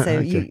 Yeah, so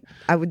Okay.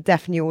 I would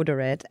definitely order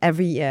it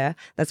every year.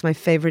 That's my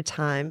favorite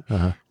time.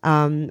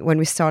 When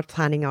we start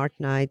planning Art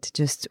Night,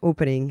 just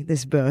opening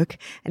this book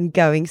and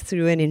going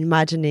through and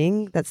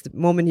imagining. That's the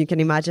moment you can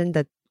imagine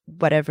that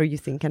whatever you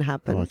think can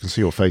happen. I can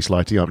see your face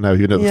lighting up now.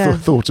 You know, the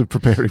thought of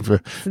preparing for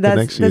the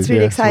next year. That's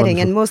really exciting.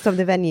 Wonderful. And most of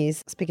the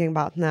venues, speaking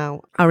about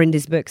now, are in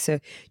this book. So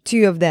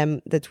 2 of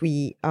them that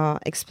we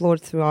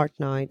explored through Art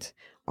Night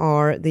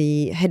are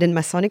the Hidden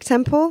Masonic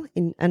Temple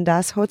in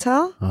Andaz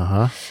Hotel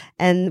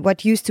and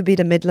what used to be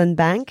the Midland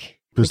Bank.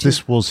 Because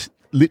this was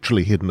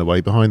literally hidden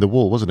away behind the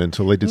wall, wasn't it,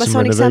 until they did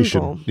Masonic some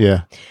renovation? Temple.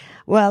 Yeah.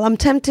 Well, I'm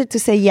tempted to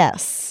say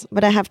yes,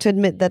 but I have to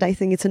admit that I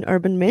think it's an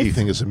urban myth. You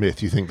think it's a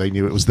myth? You think they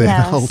knew it was there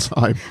the whole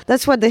time?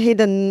 That's what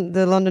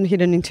the London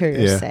Hidden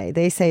Interiors say.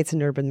 They say it's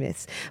an urban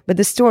myth. But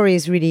the story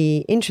is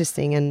really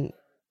interesting. And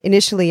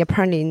initially,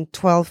 apparently in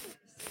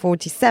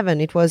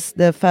 1247, it was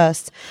the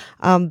first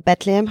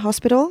Bethlehem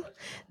hospital.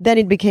 Then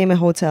it became a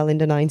hotel in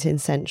the 19th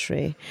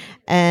century.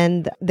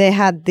 And they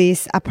had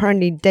these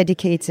apparently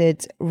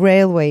dedicated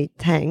railway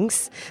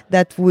tanks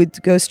that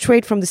would go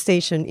straight from the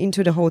station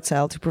into the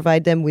hotel to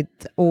provide them with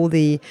all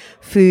the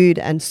food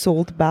and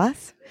salt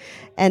bath.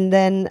 And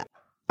then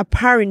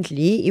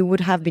apparently it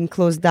would have been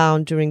closed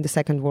down during the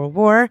Second World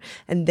War.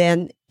 And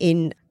then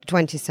in the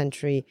 20th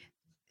century,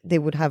 they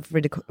would have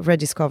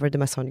rediscovered the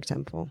Masonic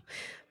Temple.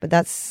 But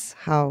that's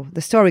how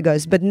the story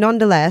goes. But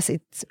nonetheless,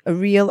 it's a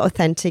real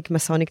authentic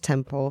Masonic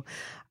temple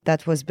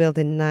that was built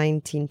in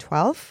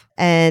 1912.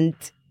 And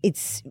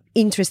it's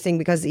interesting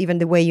because even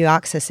the way you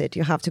access it,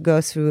 you have to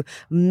go through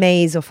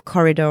maze of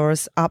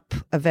corridors up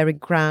a very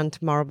grand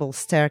marble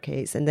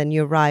staircase, and then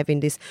you arrive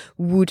in this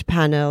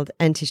wood-paneled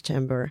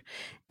antechamber,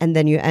 and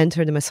then you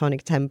enter the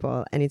Masonic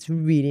temple, and it's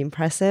really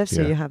impressive.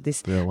 So you have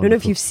this. I don't know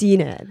if you've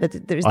seen it, but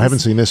there's. I haven't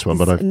seen this one,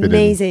 but I've been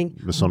in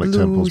Masonic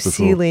temples before.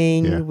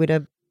 Ceiling with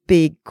a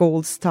big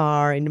gold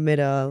star in the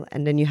middle,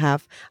 and then you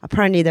have,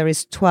 apparently there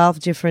is 12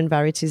 different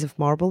varieties of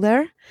marble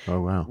there. Oh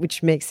wow.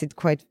 Which makes it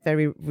quite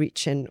very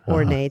rich and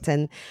ornate.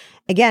 And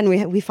again,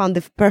 we found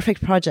the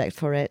perfect project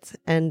for it,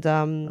 and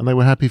they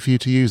were happy for you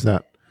to use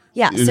that.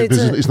 Yeah, so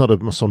it's not a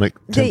Masonic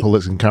temple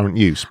that's in current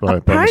use by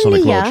apparently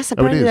Masonic Lodge. Yes,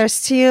 apparently there's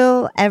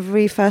still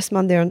every first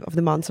Monday of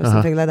the month or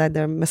something like that,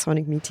 there are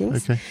Masonic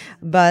meetings. Okay.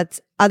 But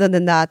other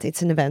than that,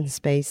 it's an event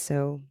space,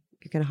 so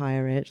you can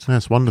hire it.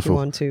 That's wonderful. If you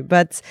want to.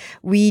 But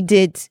we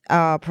did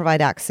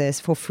provide access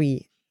for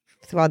free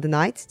throughout the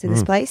night to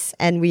this place,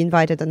 and we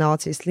invited an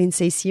artist,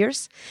 Lindsay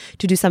Sears,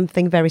 to do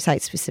something very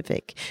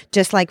site-specific.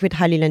 Just like with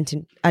Halil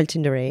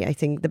Altindere, I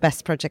think the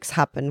best projects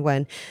happen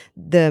when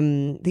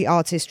the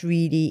artist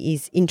really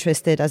is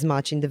interested as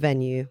much in the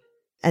venue,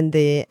 and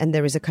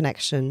there is a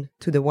connection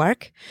to the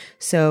work.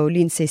 So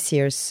Lindsay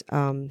Sears,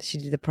 she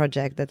did a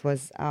project that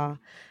was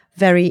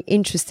very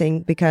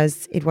interesting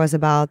because it was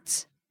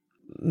about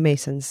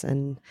Masons,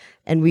 and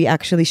we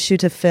actually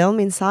shoot a film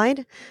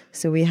inside.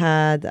 So we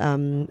had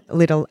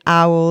little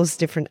owls,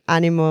 different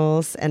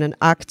animals, and an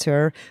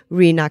actor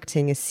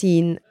reenacting a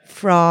scene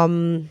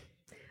from,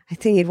 I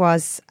think it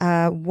was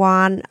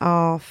one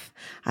of,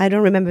 I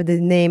don't remember the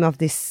name of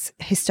this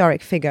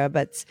historic figure,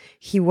 but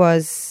he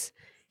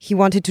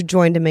wanted to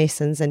join the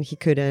Masons and he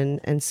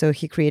couldn't, and so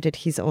he created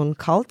his own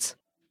cult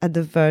at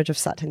the verge of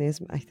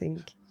Satanism, I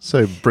think.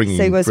 So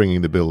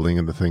bringing the building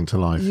and the thing to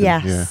life.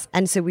 Yes.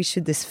 And so we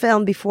shot this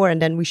film before,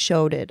 and then we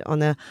showed it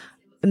on a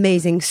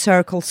amazing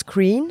circle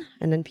screen,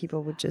 and then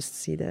people would just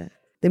see the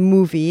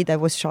movie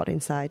that was shot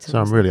inside. So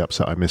I'm really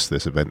upset I missed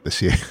this event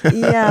this year.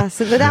 Yeah,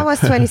 but that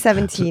was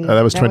 2017.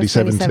 That was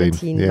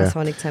 2017.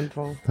 Masonic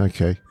Temple.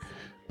 Okay.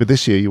 But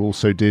this year you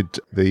also did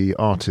the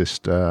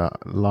artist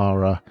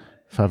Lara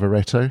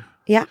Favoretto.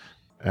 Yeah.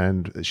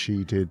 And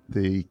she did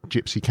the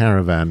Gypsy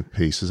Caravan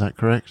piece, is that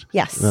correct?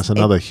 Yes. And that's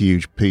another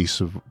huge piece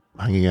of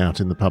hanging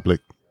out in the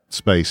public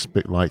space, a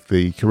bit like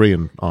the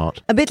Korean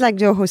art. A bit like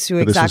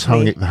Johosu,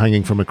 exactly. This was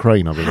hanging from a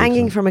crane, I believe.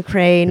 Hanging from a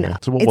crane. Yeah.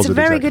 So what it's was a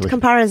very exactly? good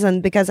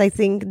comparison, because I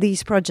think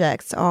these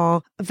projects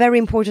are a very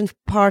important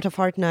part of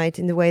Art Night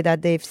in the way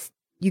that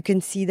you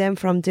can see them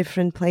from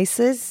different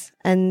places,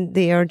 and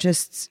they are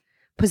just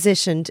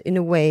positioned in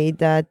a way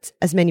that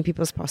as many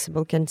people as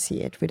possible can see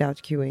it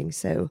without queuing.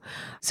 So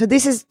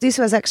this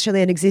was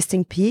actually an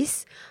existing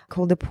piece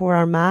called The Poor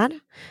Are Mad,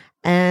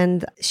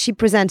 and she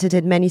presented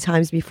it many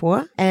times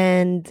before,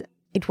 and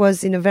it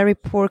was in a very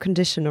poor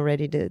condition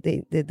already,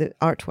 the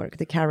artwork,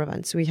 the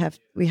caravan. So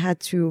we had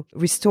to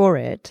restore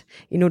it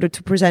in order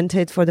to present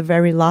it for the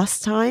very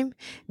last time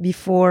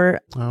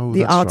before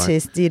the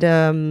artist did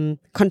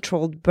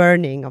controlled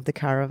burning of the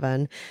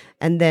caravan.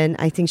 And then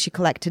I think she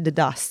collected the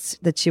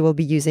dust that she will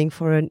be using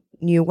for a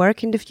new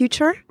work in the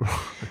future.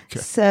 Okay.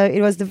 So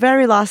it was the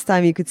very last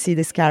time you could see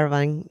this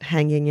caravan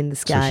hanging in the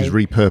sky. So she's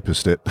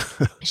repurposed it.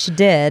 She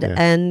did. Yeah.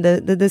 And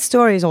the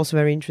story is also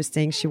very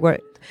interesting. She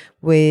worked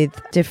with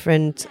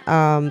different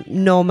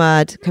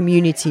nomad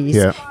communities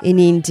in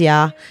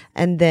India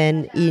and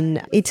then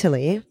in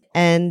Italy.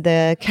 And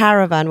the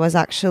caravan was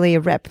actually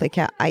a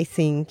replica, I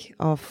think,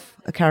 of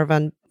a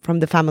caravan from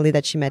the family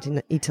that she met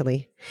in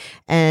Italy.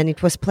 And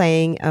it was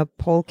playing a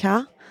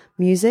polka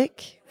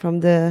music from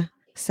the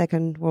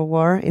Second World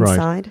War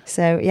inside. Right.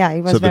 So, yeah,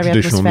 it was very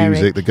atmospheric. So the traditional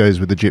music that goes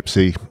with the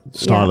gypsy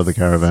style of the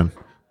caravan.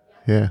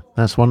 Yeah,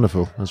 that's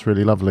wonderful. That's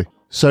really lovely.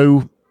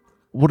 So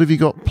what have you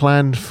got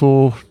planned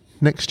for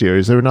next year?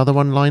 Is there another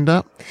one lined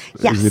up?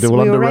 Yes, is it all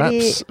under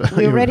wraps?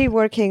 We're already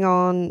working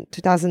on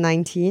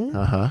 2019.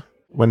 Uh-huh.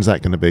 When's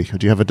that going to be? Do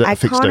you have a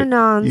fixed date? I can't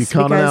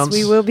announce.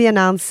 We will be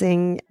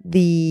announcing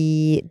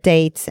the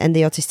dates and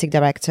the artistic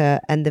director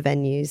and the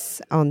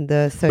venues on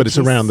the 30th. But it's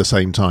around the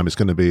same time. It's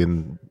going to be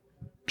in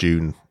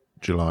June,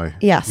 July.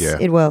 Yes,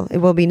 it will. It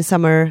will be in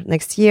summer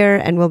next year,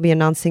 and we'll be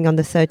announcing on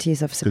the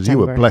 30th of September. Because you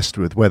were blessed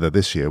with weather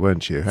this year,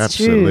 weren't you?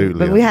 Absolutely.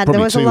 True. But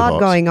there was a lot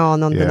going on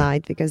the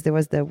night, because there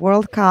was the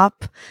World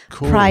Cup,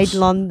 Pride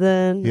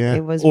London. Yeah,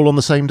 it was all on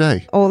the same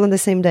day. All on the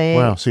same day.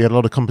 Wow. So you had a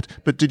lot of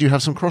competition. But did you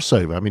have some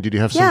crossover? I mean, did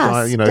you have some,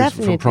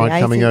 definitely. from Pride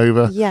coming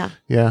over? Yeah.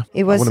 Yeah.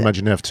 It was. I wouldn't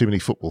imagine you have too many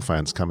football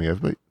fans coming over,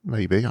 but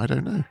maybe. I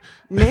don't know.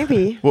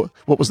 Maybe.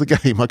 What was the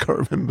game? I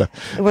can't remember.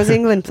 It was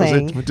England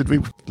playing. Did we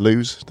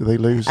lose? Did they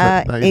lose?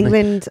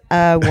 England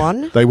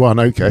won. They won,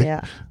 okay.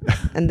 Yeah.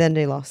 And then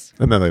they lost.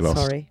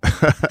 Sorry.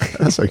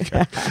 That's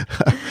okay.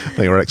 I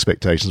think our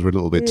expectations were a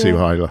little bit too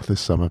high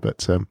this summer.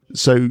 But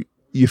so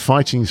you're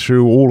fighting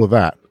through all of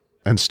that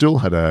and still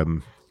had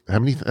how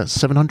many?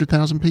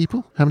 700,000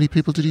 people? How many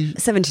people did you?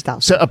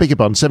 70,000. I beg your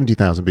pardon,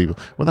 70,000 people.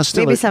 Well, that's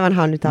still Maybe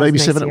 700,000 maybe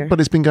next 7, year. but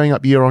it's been going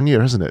up year on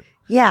year, hasn't it?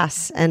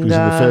 Yes, and Because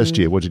in the first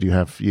year, what did you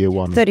have? Year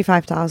one,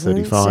 35,000.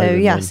 35, So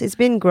and yes, then- it's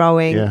been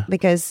growing Yeah.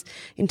 because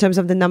in terms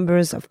of the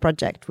numbers of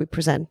projects we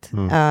present,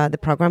 the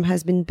program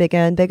has been bigger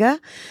and bigger.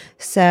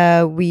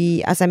 So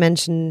we, as I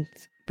mentioned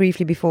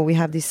briefly before, we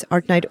have this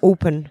Art Night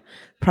Open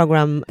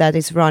program that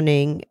is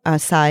running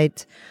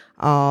aside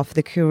of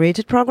the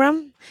curated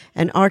program.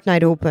 And Art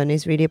Night Open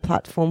is really a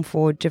platform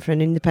for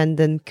different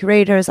independent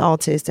curators,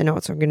 artists, and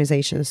arts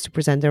organizations to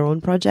present their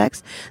own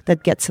projects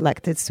that get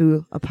selected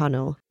through a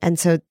panel. And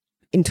so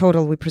in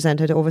total, we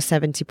presented over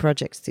 70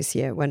 projects this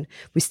year when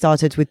we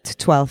started with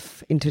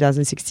 12 in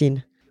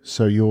 2016.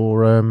 So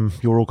your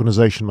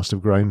organisation must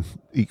have grown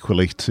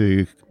equally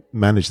to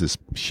manage this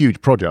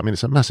huge project. I mean,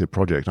 it's a massive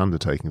project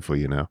undertaking for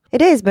you now.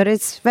 It is, but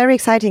it's very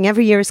exciting.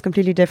 Every year is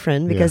completely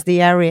different because the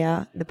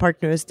area, the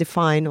partners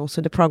define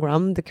also the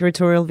program. The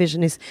curatorial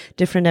vision is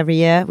different every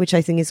year, which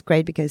I think is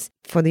great because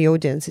for the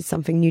audience, it's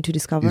something new to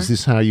discover. Is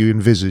this how you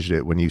envisaged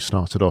it when you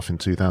started off in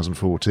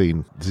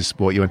 2014? Is this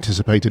what you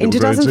anticipated it In would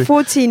grow into?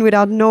 2014,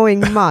 without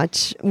knowing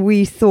much,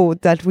 we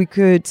thought that we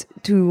could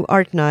do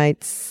art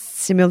nights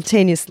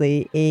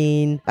simultaneously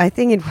in, I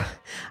think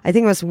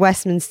it was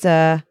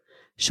Westminster,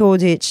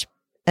 Shoreditch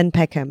and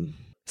Peckham.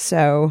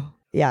 So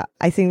yeah,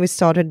 I think we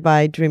started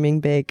by dreaming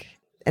big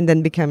and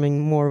then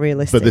becoming more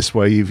realistic. But this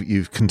way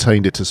you've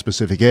contained it to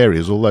specific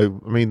areas, although,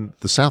 I mean,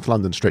 the South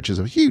London stretch is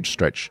a huge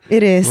stretch.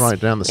 It is. Right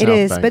down the South It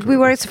is. Bank. But we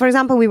worked, for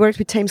example, we worked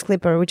with Thames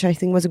Clipper, which I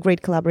think was a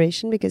great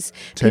collaboration because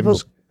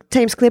Thames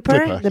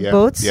Clipper, the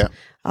boats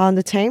on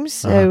the Thames.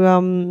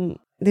 So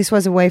this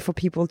was a way for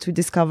people to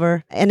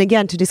discover, and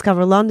again, to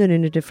discover London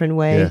in a different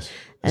way. Yes.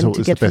 And to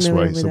it's get the best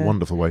familiar way. It's with a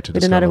wonderful way to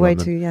with discover another way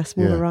London. to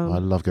move around. I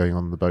love going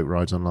on the boat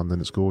rides on London.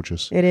 It's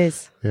gorgeous. It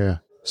is. Yeah.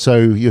 So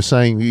you're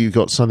saying you've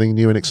got something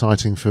new and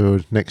exciting for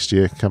next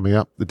year coming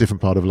up, the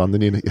different part of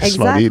London.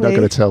 Exactly. You're not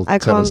going to tell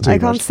us too much. I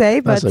can't say,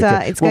 but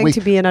okay. it's going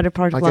to be another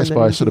part of London. I guess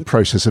by a sort of indeed.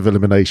 process of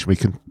elimination, we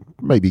can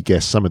maybe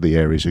guess some of the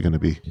areas are going to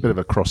be a bit of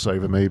a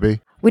crossover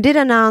maybe. We did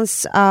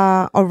announce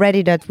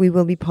already that we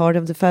will be part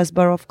of the first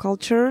Borough of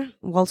Culture,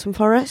 Waltham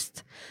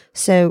Forest.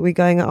 So we're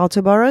going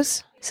outer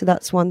boroughs. So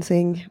that's one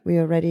thing we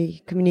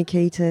already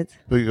communicated.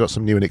 But you've got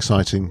some new and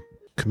exciting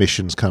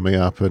commissions coming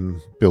up and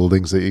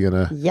buildings that you're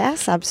going to...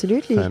 Yes,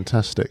 absolutely.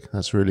 Fantastic.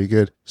 That's really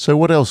good. So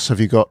what else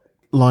have you got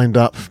lined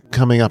up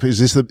coming up? Is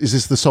this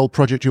the sole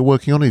project you're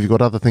working on? Or have you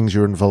got other things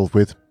you're involved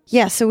with?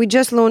 Yeah, so we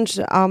just launched...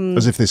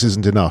 As if this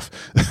isn't enough.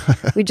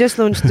 We just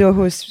launched the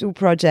Who's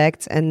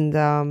project and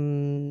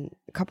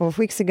a couple of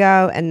weeks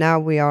ago, and now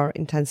we are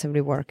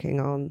intensively working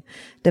on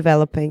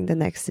developing the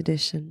next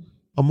edition.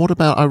 And what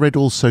about, I read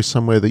also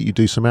somewhere that you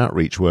do some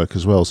outreach work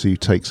as well, so you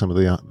take some of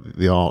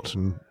the art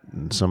and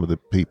some of the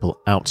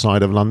people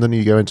outside of London,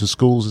 you go into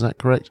schools, is that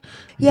correct?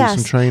 You Yes,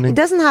 do some training? It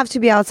doesn't have to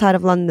be outside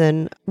of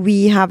London.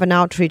 We have an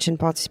outreach and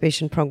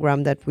participation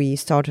program that we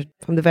started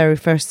from the very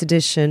first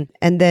edition,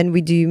 and then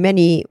we do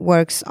many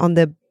works on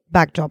the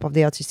backdrop of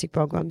the artistic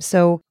program.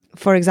 So,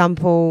 for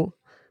example,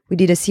 we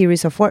did a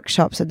series of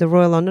workshops at the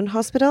Royal London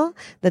Hospital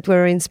that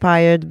were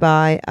inspired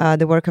by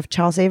the work of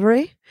Charles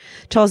Avery.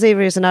 Charles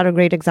Avery is another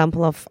great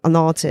example of an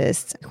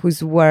artist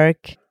whose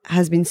work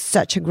has been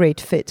such a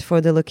great fit for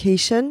the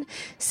location.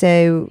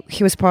 So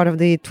he was part of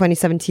the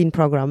 2017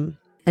 program,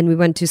 and we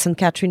went to St.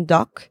 Catherine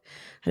Dock.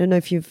 I don't know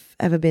if you've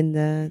ever been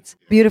there. It's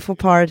a beautiful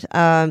part.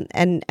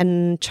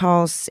 And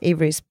Charles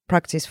Avery's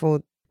practice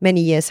for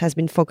many years has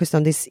been focused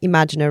on this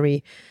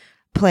imaginary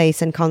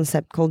place and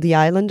concept called the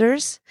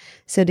Islanders.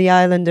 So the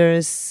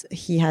Islanders,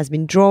 he has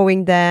been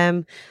drawing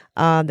them.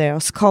 There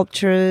are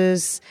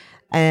sculptures,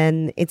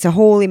 and it's a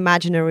whole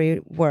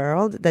imaginary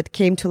world that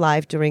came to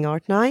life during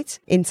Art Night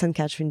in St.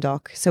 Catherine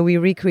Dock. So we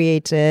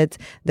recreated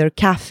their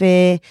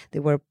cafe.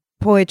 There were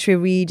poetry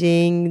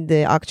reading.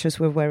 The actors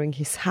were wearing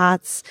his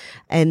hats,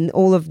 and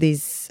all of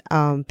these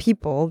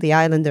people, the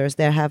Islanders,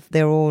 they have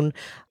their own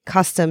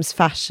customs,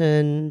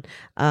 fashion,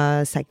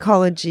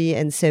 psychology,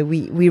 and so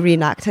we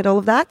reenacted all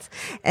of that.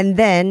 And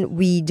then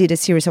we did a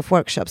series of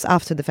workshops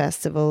after the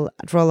festival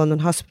at Royal London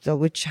Hospital,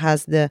 which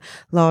has the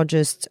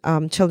largest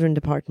children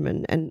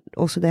department, and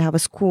also they have a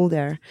school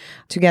there,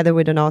 together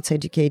with an arts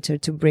educator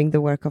to bring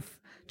the work of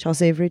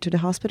Charles Avery to the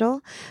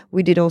hospital.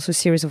 We did also a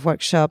series of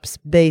workshops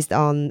based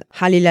on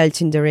Halil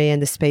El-Tindere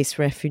and the Space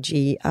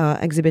Refugee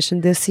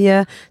exhibition this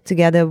year,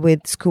 together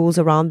with schools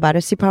around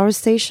Battersea Power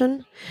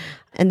Station.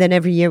 And then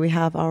every year we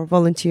have our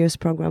volunteers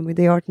program with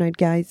the Art Night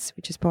Guides,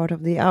 which is part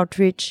of the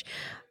outreach.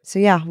 So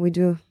yeah, we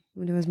do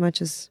as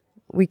much as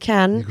we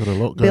can, You've got a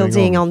lot going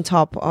building on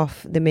top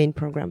of the main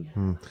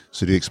program.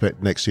 So do you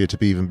expect next year to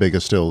be even bigger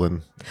still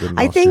than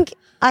last year?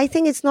 I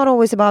think it's not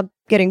always about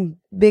getting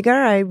bigger.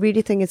 I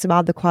really think it's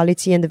about the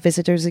quality and the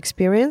visitor's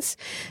experience.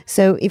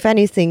 So if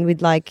anything,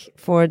 we'd like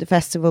for the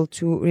festival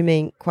to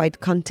remain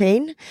quite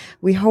contained.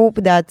 We hope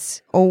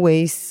that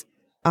always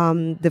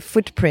the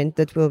footprint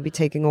that we'll be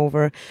taking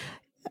over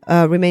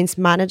remains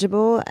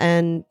manageable,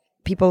 and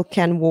people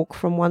can walk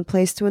from one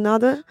place to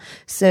another.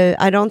 So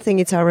I don't think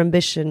it's our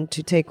ambition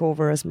to take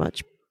over as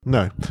much.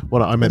 No.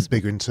 Well, I meant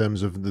bigger in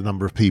terms of the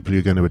number of people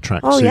you're going to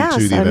attract to Yes.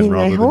 the event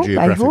rather than geographically.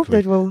 I hope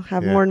that we'll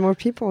have more and more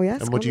people,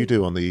 yes. And what do you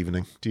do on the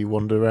evening? Do you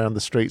wander around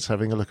the streets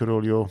having a look at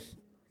all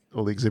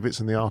the exhibits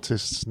and the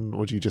artists,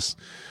 or do you just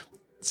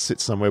sit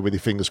somewhere with your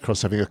fingers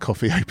crossed having a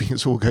coffee hoping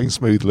it's all going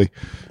smoothly?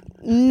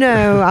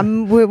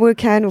 No, we're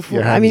kind of...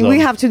 I mean, we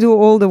have to do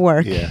all the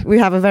work. Yeah. We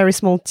have a very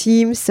small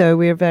team, so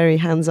we're very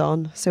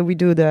hands-on. So we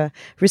do the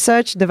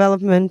research,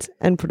 development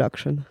and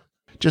production.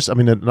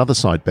 Another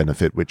side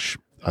benefit, which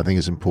I think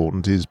is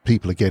important, is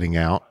people are getting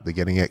out, they're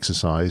getting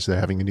exercise, they're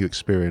having a new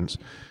experience.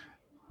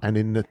 And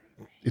in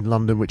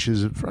London, which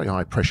is a very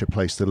high-pressure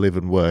place to live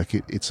and work,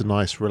 it's a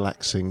nice,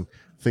 relaxing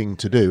thing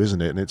to do,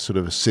 isn't it? And it sort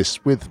of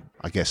assists with,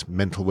 I guess,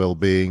 mental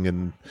well-being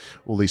and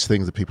all these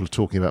things that people are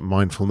talking about,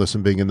 mindfulness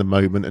and being in the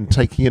moment and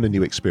taking in a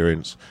new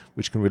experience,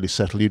 which can really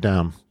settle you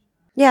down.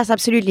 Yes,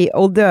 absolutely.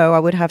 Although I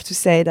would have to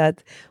say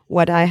that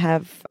what I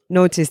have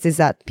noticed is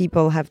that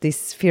people have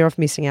this fear of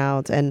missing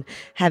out and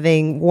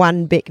having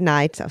one big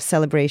night of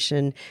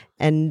celebration,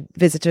 and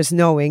visitors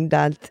knowing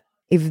that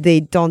if they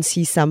don't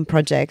see some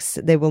projects,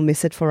 they will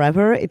miss it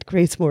forever. It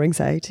creates more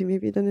anxiety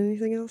maybe than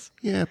anything else.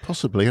 Yeah,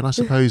 possibly. And I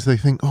suppose they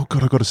think, oh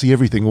God, I've got to see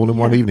everything all in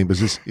one evening. Because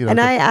this, and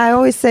I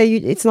always say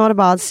it's not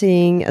about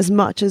seeing as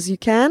much as you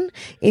can.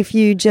 If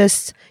you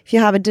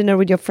have a dinner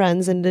with your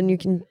friends and then you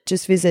can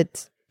just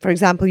visit. For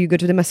example, you go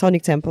to the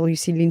Masonic Temple, you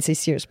see Lindsay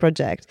Sears'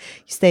 project,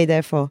 you stay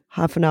there for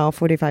half an hour,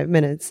 45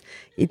 minutes.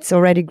 It's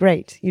already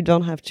great. You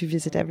don't have to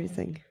visit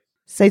everything.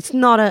 So it's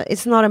not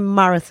a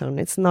marathon.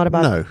 It's not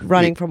about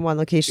running from one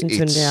location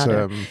to the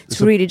other. It's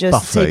really just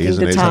buffet, taking the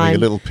time. It's having a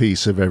little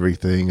piece of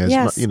everything.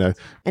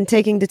 And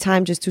taking the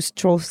time just to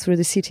stroll through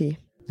the city.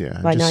 Yeah,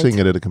 just seeing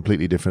it at a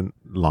completely different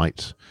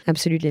light.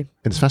 Absolutely.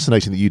 And it's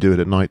fascinating that you do it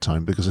at night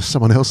time, because there's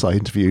someone else I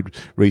interviewed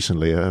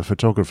recently, a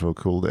photographer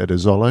called Ed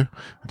Azzolo.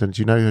 I don't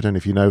know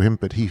if you know him,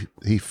 but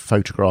he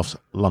photographs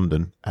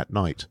London at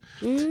night.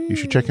 You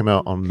should check him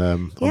out on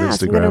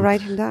Instagram. I'm going to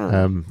write him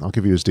down. I'll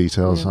give you his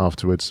details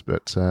afterwards.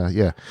 But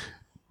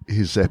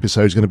his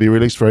episode is going to be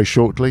released very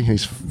shortly.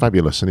 He's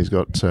fabulous, and he's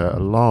got a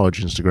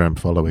large Instagram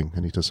following,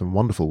 and he does some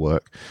wonderful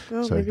work.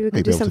 Well, so maybe we can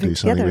maybe do able to something do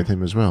something together with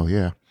him as well.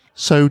 Yeah.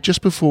 So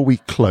just before we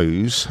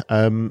close,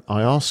 I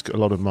ask a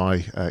lot of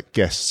my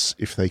guests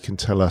if they can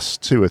tell us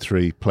 2 or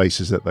 3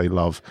 places that they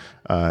love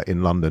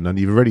in London. And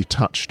you've already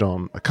touched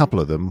on a couple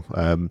of them,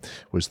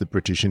 was the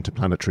British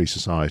Interplanetary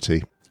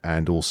Society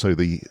and also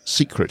the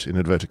secret, in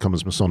inverted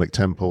commas, Masonic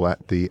Temple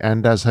at the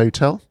Andaz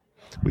Hotel,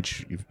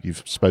 which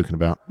you've spoken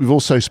about. We've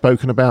also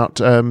spoken about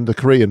the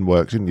Korean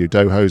work, didn't you?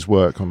 Doho's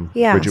work on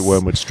Bridget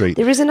Wormwood Street.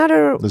 There's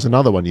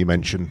another one you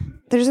mentioned.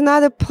 There's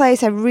another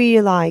place I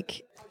really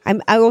like.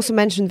 I also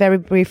mentioned very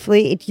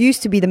briefly, it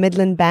used to be the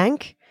Midland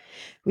Bank,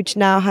 which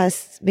now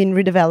has been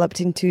redeveloped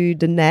into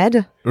the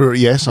Ned.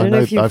 Yes, I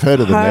know. I've heard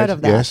of the Ned.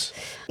 Yes.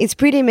 It's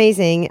pretty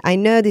amazing. I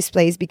know this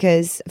place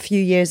because a few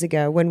years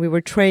ago, when we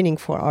were training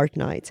for Art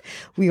Night,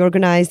 we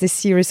organized a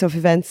series of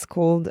events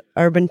called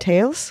Urban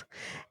Tales.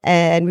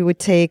 And we would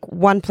take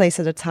one place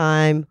at a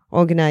time,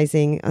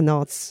 organizing an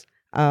arts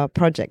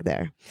project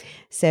there.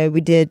 So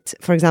we did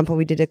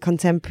a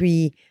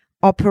contemporary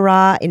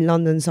opera in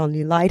London's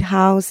only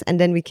lighthouse, and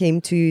then we came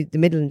to the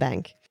Midland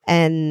Bank.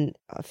 And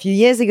a few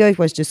years ago, it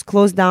was just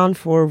closed down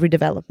for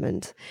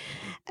redevelopment.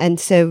 And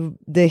so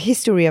the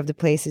history of the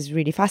place is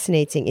really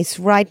fascinating. It's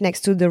right next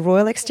to the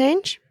Royal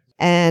Exchange.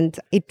 And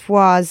it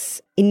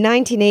was in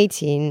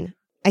 1918,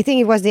 I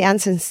think it was the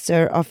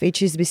ancestor of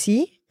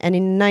HSBC. And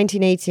in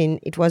 1918,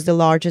 it was the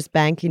largest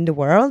bank in the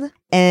world.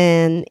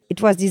 And it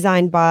was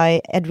designed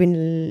by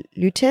Edwin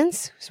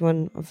Lutyens, who's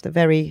one of the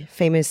very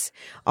famous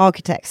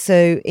architects.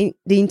 So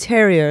the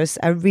interiors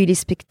are really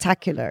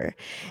spectacular.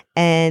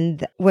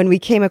 And when we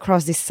came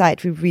across this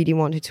site, we really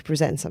wanted to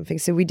present something.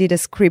 So we did a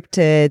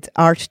scripted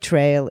art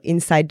trail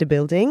inside the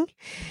building.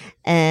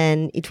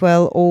 And it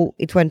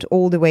went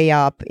all the way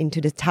up into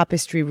the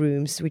tapestry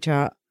rooms, which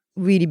are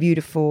really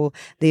beautiful.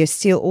 They are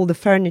still, all the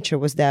furniture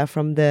was there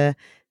from the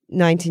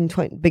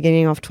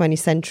beginning of 20th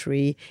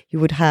century. You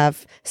would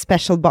have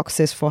special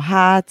boxes for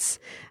hats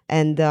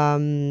and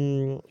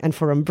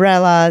for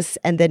umbrellas,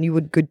 and then you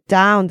would go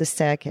down the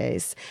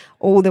staircase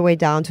all the way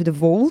down to the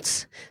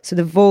vaults. So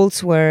the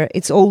vaults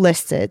it's all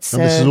listed. So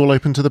and this is all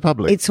open to the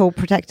public? It's all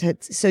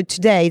protected. So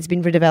today it's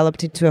been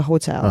redeveloped into a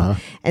hotel.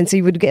 And so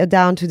you would get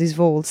down to these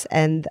vaults,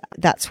 and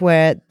that's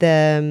where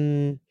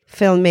the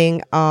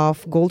filming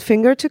of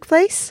Goldfinger took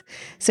place.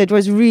 So it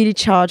was really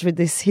charged with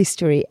this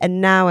history.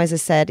 And now, as I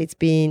said,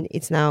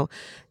 it's now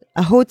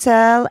a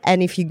hotel.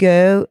 And if you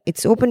go,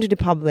 it's open to the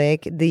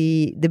public.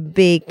 The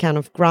big kind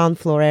of ground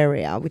floor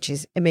area, which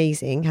is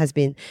amazing, has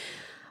been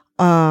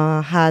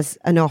has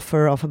an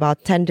offer of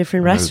about 10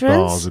 different There's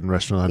restaurants. bars and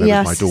restaurants. I know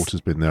Yes. my daughter's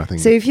been there. I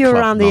think. So if you're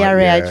Club around the night,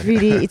 area,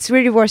 yeah. it's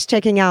really worth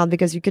checking out,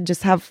 because you could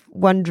just have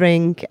one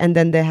drink and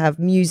then they have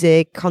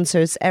music,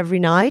 concerts every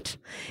night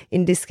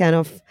in this kind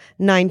of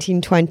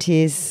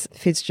 1920s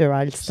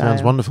Fitzgerald style.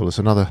 Sounds wonderful. It's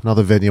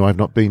another venue I've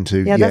not been to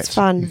Yeah, yet. that's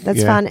fun. That's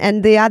Yeah. fun.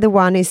 And the other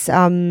one is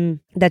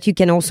that you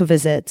can also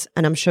visit,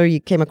 and I'm sure you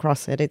came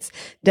across it. It's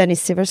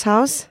Dennis Sivers'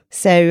 house.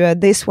 So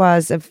this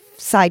was a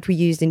site we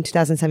used in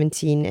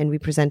 2017, and we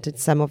presented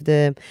some of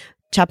the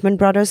Chapman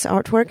Brothers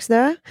artworks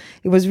there.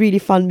 It was really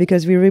fun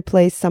because we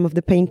replaced some of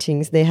the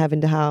paintings they have in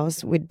the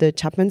house with the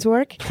Chapman's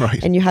work.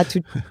 Right. And you had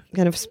to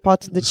kind of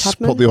spot the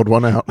Chapman. Spot the odd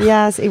one out.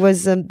 Yes, it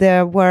was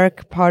their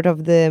work, part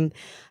of the,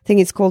 I think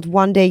it's called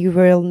One Day You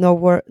Will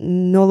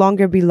No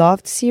Longer Be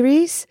Loved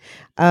series,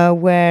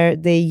 where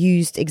they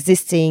used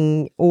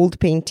existing old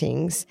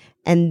paintings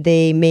and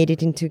they made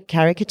it into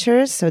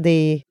caricatures. So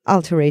they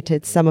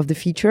alterated some of the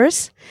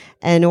features,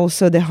 and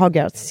also the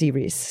Hogarth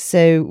series.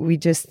 So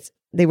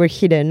they were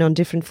hidden on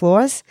different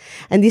floors.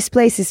 And this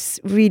place is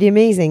really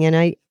amazing. And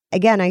I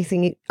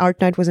think Art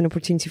Night was an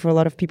opportunity for a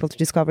lot of people to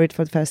discover it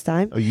for the first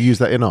time. Oh, you use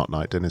that in Art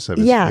Night, Dennis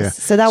Sivers? Yes. Yeah.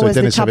 So that was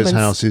Dennis the Sivers' Chapman's.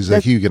 house is a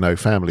Huguenot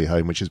family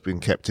home, which has been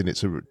kept in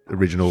its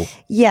original.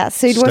 Yeah,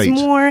 so it state.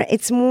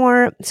 it's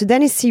more, so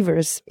Dennis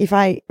Sivers, if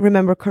I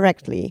remember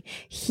correctly,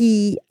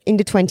 in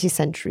the 20th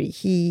century,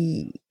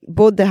 he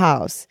bought the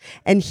house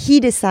and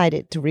he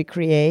decided to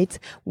recreate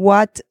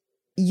what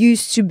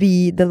used to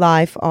be the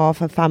life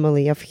of a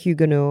family of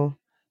Huguenot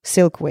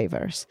silk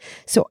weavers.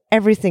 So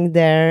everything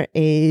there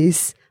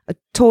is a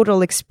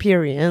total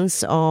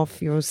experience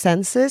of your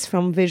senses,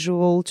 from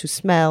visual to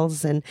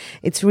smells. And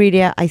it's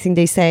really, I think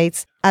they say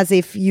it's as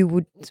if you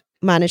would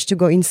manage to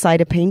go inside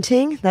a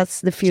painting.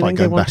 That's the feeling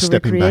they want to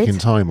stepping recreate. back in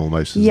time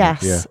almost. Isn't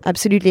Yes, it? Yeah.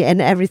 absolutely.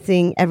 And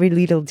every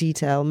little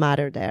detail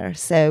mattered there.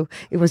 So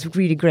it was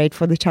really great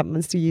for the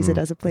Chapmans to use it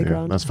as a Yeah,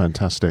 playground. that's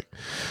fantastic.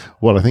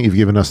 Well, I think you've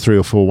given us 3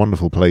 or 4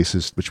 wonderful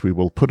places, which we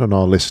will put on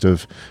our list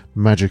of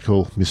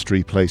magical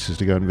mystery places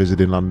to go and visit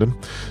in London.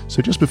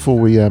 So just before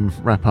we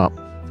wrap up,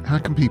 how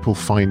can people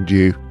find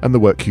you and the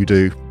work you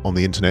do on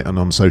the internet and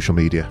on social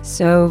media?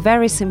 So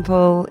very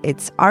simple.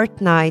 It's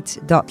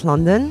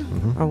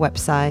artnight.london, our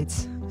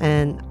website,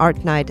 and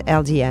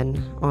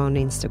artnightldn on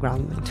Instagram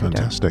and Twitter.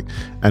 Fantastic.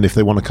 And if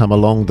they want to come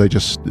along,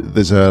 there's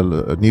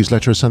a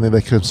newsletter or something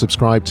they can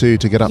subscribe to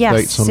get updates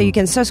Yes, on. so you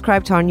can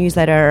subscribe to our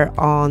newsletter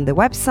on the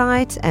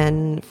website,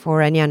 and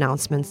for any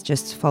announcemements,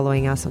 just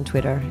following us on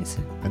Twitter is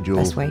and the you'll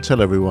best way. tell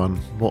everyone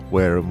what,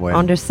 where, and when.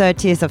 On the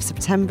 30th of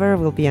September,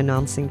 we'll be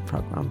announcing the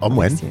program. On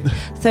when?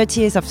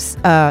 30th of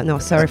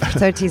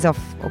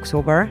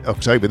October.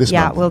 October this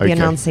month. We'll be Okay.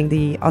 announcing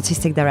the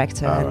artistic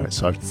director All and right,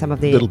 so some of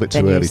the a little bit too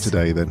venues. early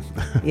today then.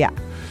 Yeah.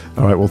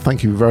 All right, well,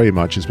 thank you very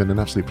much. It's been an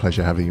absolute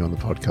pleasure having you on the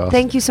podcast.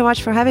 Thank you so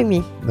much for having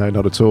me. No,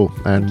 not at all.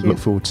 And Thank you. look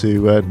forward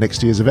to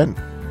next year's event.